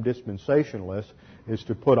by some dispensationalists, is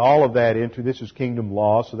to put all of that into, this is kingdom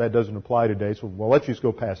law, so that doesn't apply today, so, well, let's just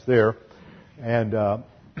go past there, and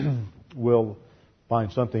we'll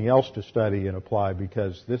find something else to study and apply,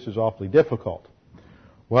 because this is awfully difficult.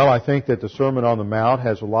 Well, I think that the Sermon on the Mount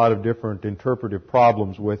has a lot of different interpretive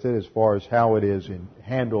problems with it as far as how it is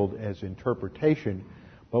handled as interpretation.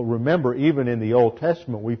 But remember, even in the Old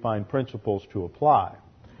Testament, we find principles to apply.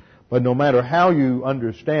 But no matter how you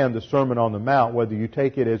understand the Sermon on the Mount, whether you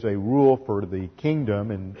take it as a rule for the kingdom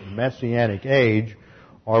and messianic age,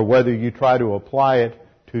 or whether you try to apply it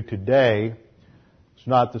to today, it's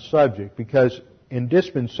not the subject. Because in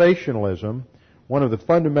dispensationalism, one of the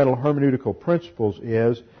fundamental hermeneutical principles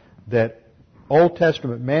is that Old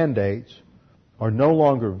Testament mandates are no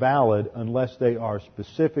longer valid unless they are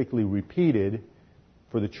specifically repeated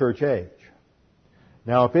for the church age.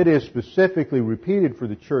 Now, if it is specifically repeated for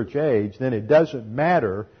the church age, then it doesn't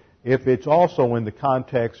matter if it's also in the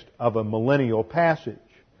context of a millennial passage.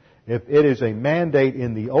 If it is a mandate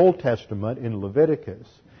in the Old Testament, in Leviticus,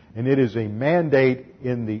 and it is a mandate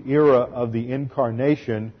in the era of the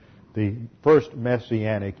incarnation, the first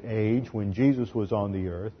messianic age when Jesus was on the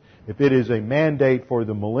earth, if it is a mandate for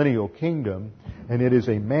the millennial kingdom, and it is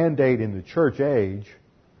a mandate in the church age,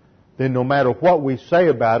 then no matter what we say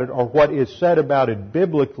about it or what is said about it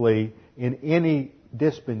biblically in any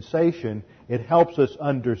dispensation, it helps us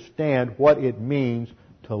understand what it means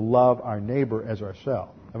to love our neighbor as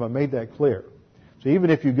ourselves. Have I made that clear? So even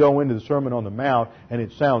if you go into the Sermon on the Mount and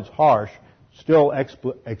it sounds harsh, still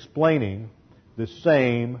explaining the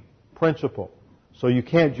same principle. So you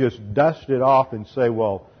can't just dust it off and say,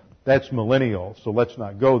 well, that's millennial, so let's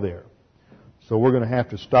not go there. So we're going to have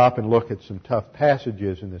to stop and look at some tough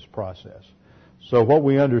passages in this process. So what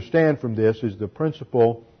we understand from this is the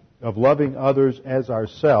principle of loving others as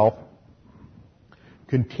ourself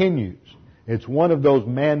continues. It's one of those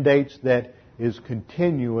mandates that is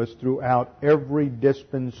continuous throughout every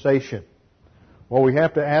dispensation. Well, we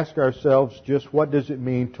have to ask ourselves just what does it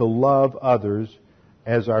mean to love others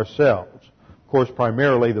as ourselves? Of course,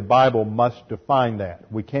 primarily the Bible must define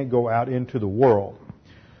that. We can't go out into the world.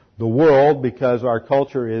 The world, because our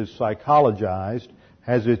culture is psychologized,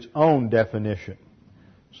 has its own definition.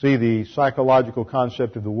 See, the psychological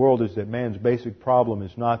concept of the world is that man's basic problem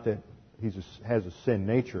is not that he has a sin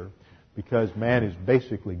nature, because man is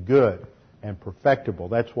basically good and perfectible.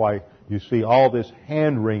 That's why you see all this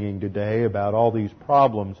hand-wringing today about all these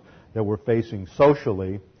problems that we're facing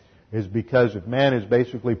socially, is because if man is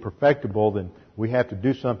basically perfectible, then we have to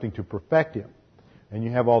do something to perfect him. And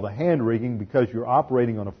you have all the hand-wringing because you're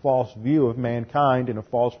operating on a false view of mankind and a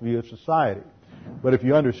false view of society. But if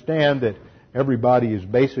you understand that everybody is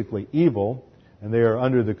basically evil and they are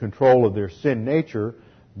under the control of their sin nature,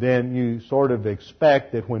 then you sort of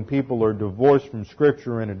expect that when people are divorced from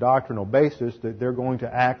Scripture in a doctrinal basis, that they're going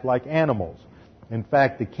to act like animals. In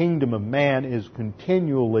fact, the kingdom of man is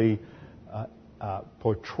continually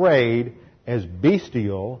portrayed as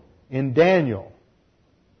bestial in Daniel.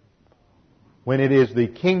 When it is the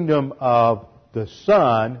kingdom of the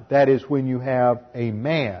Son, that is when you have a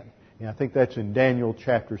man. And I think that's in Daniel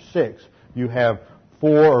chapter 6. You have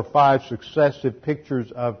 4 or 5 successive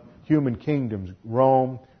pictures of human kingdoms,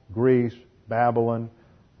 Rome, Greece, Babylon,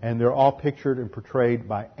 and they're all pictured and portrayed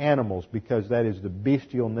by animals because that is the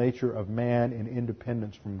bestial nature of man in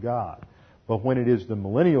independence from God. But when it is the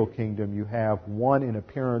millennial kingdom, you have one in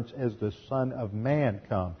appearance as the Son of Man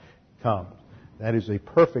comes. That is a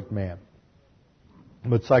perfect man.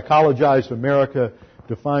 But psychologized America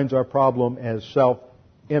defines our problem as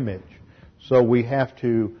self-image. So we have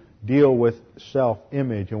to deal with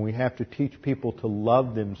self-image, and we have to teach people to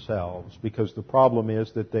love themselves, because the problem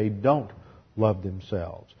is that they don't love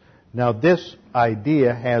themselves. Now, this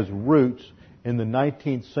idea has roots in the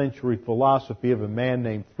 19th century philosophy of a man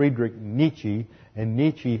named Friedrich Nietzsche, and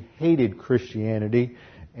Nietzsche hated Christianity,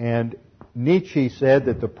 and Nietzsche said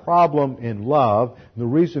that the problem in love, the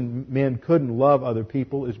reason men couldn't love other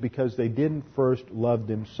people is because they didn't first love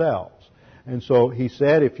themselves. And so he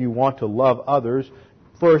said, if you want to love others,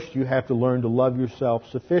 first you have to learn to love yourself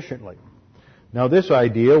sufficiently. Now, this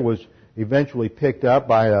idea was eventually picked up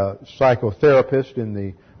by a psychotherapist in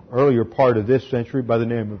the earlier part of this century by the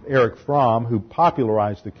name of Erich Fromm, who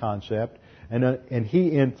popularized the concept, and he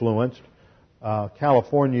influenced a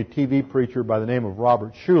California TV preacher by the name of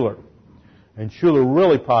Robert Schuller. And Schuller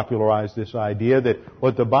really popularized this idea that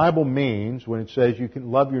what the Bible means when it says you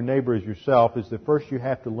can love your neighbor as yourself is that first you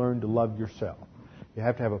have to learn to love yourself. You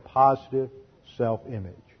have to have a positive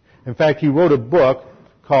self-image. In fact, he wrote a book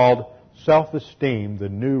called Self-Esteem, The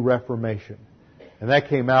New Reformation. And that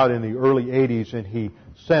came out in the early 80s, and he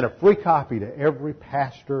sent a free copy to every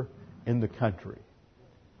pastor in the country.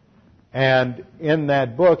 And in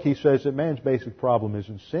that book, he says that man's basic problem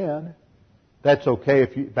isn't sin. That's okay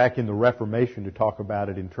if you, back in the Reformation, to talk about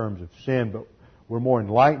it in terms of sin, but we're more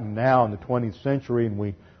enlightened now in the 20th century, and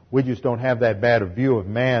we just don't have that bad a view of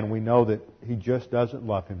man. We know that he just doesn't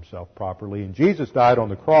love himself properly. And Jesus died on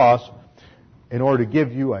the cross in order to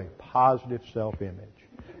give you a positive self-image.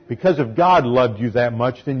 Because if God loved you that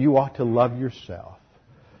much, then you ought to love yourself.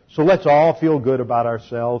 So let's all feel good about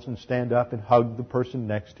ourselves and stand up and hug the person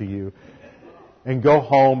next to you and go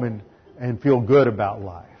home and feel good about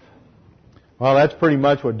life. Well, that's pretty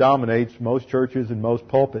much what dominates most churches and most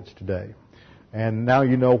pulpits today. And now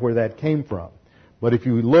you know where that came from. But if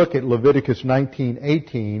you look at Leviticus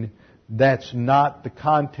 19:18, that's not the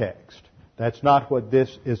context. That's not what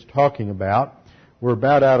this is talking about. We're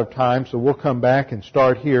about out of time, so we'll come back and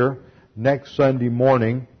start here next Sunday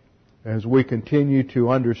morning as we continue to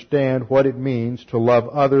understand what it means to love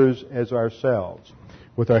others as ourselves,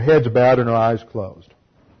 with our heads bowed and our eyes closed.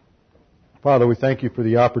 Father, we thank you for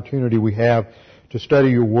the opportunity we have to study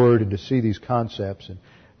your Word and to see these concepts. And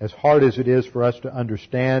as hard as it is for us to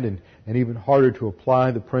understand and even harder to apply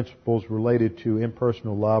the principles related to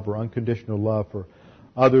impersonal love or unconditional love for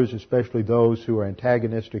others, especially those who are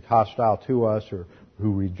antagonistic, hostile to us, or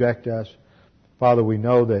who reject us, Father, we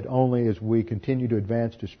know that only as we continue to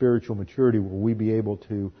advance to spiritual maturity will we be able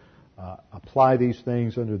to apply these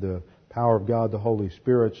things under the power of God, the Holy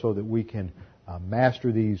Spirit, so that we can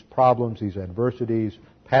master these problems, these adversities,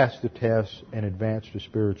 pass the tests, and advance to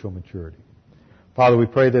spiritual maturity. Father, we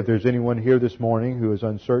pray that if there's anyone here this morning who is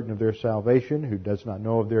uncertain of their salvation, who does not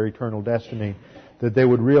know of their eternal destiny, that they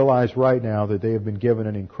would realize right now that they have been given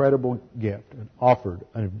an incredible gift, and offered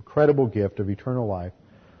an incredible gift of eternal life.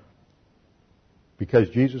 Because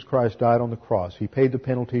Jesus Christ died on the cross. He paid the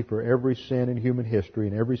penalty for every sin in human history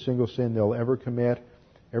and every single sin they'll ever commit,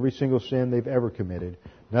 every single sin they've ever committed.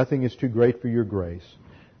 Nothing is too great for your grace.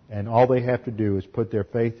 And all they have to do is put their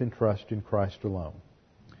faith and trust in Christ alone.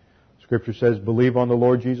 Scripture says, believe on the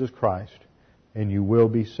Lord Jesus Christ, and you will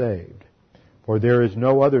be saved. For there is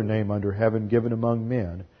no other name under heaven given among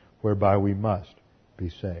men whereby we must be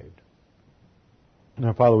saved.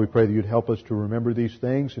 Now, Father, we pray that you'd help us to remember these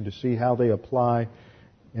things and to see how they apply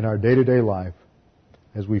in our day-to-day life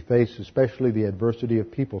as we face especially the adversity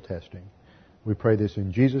of people testing. We pray this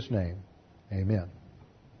in Jesus' name. Amen.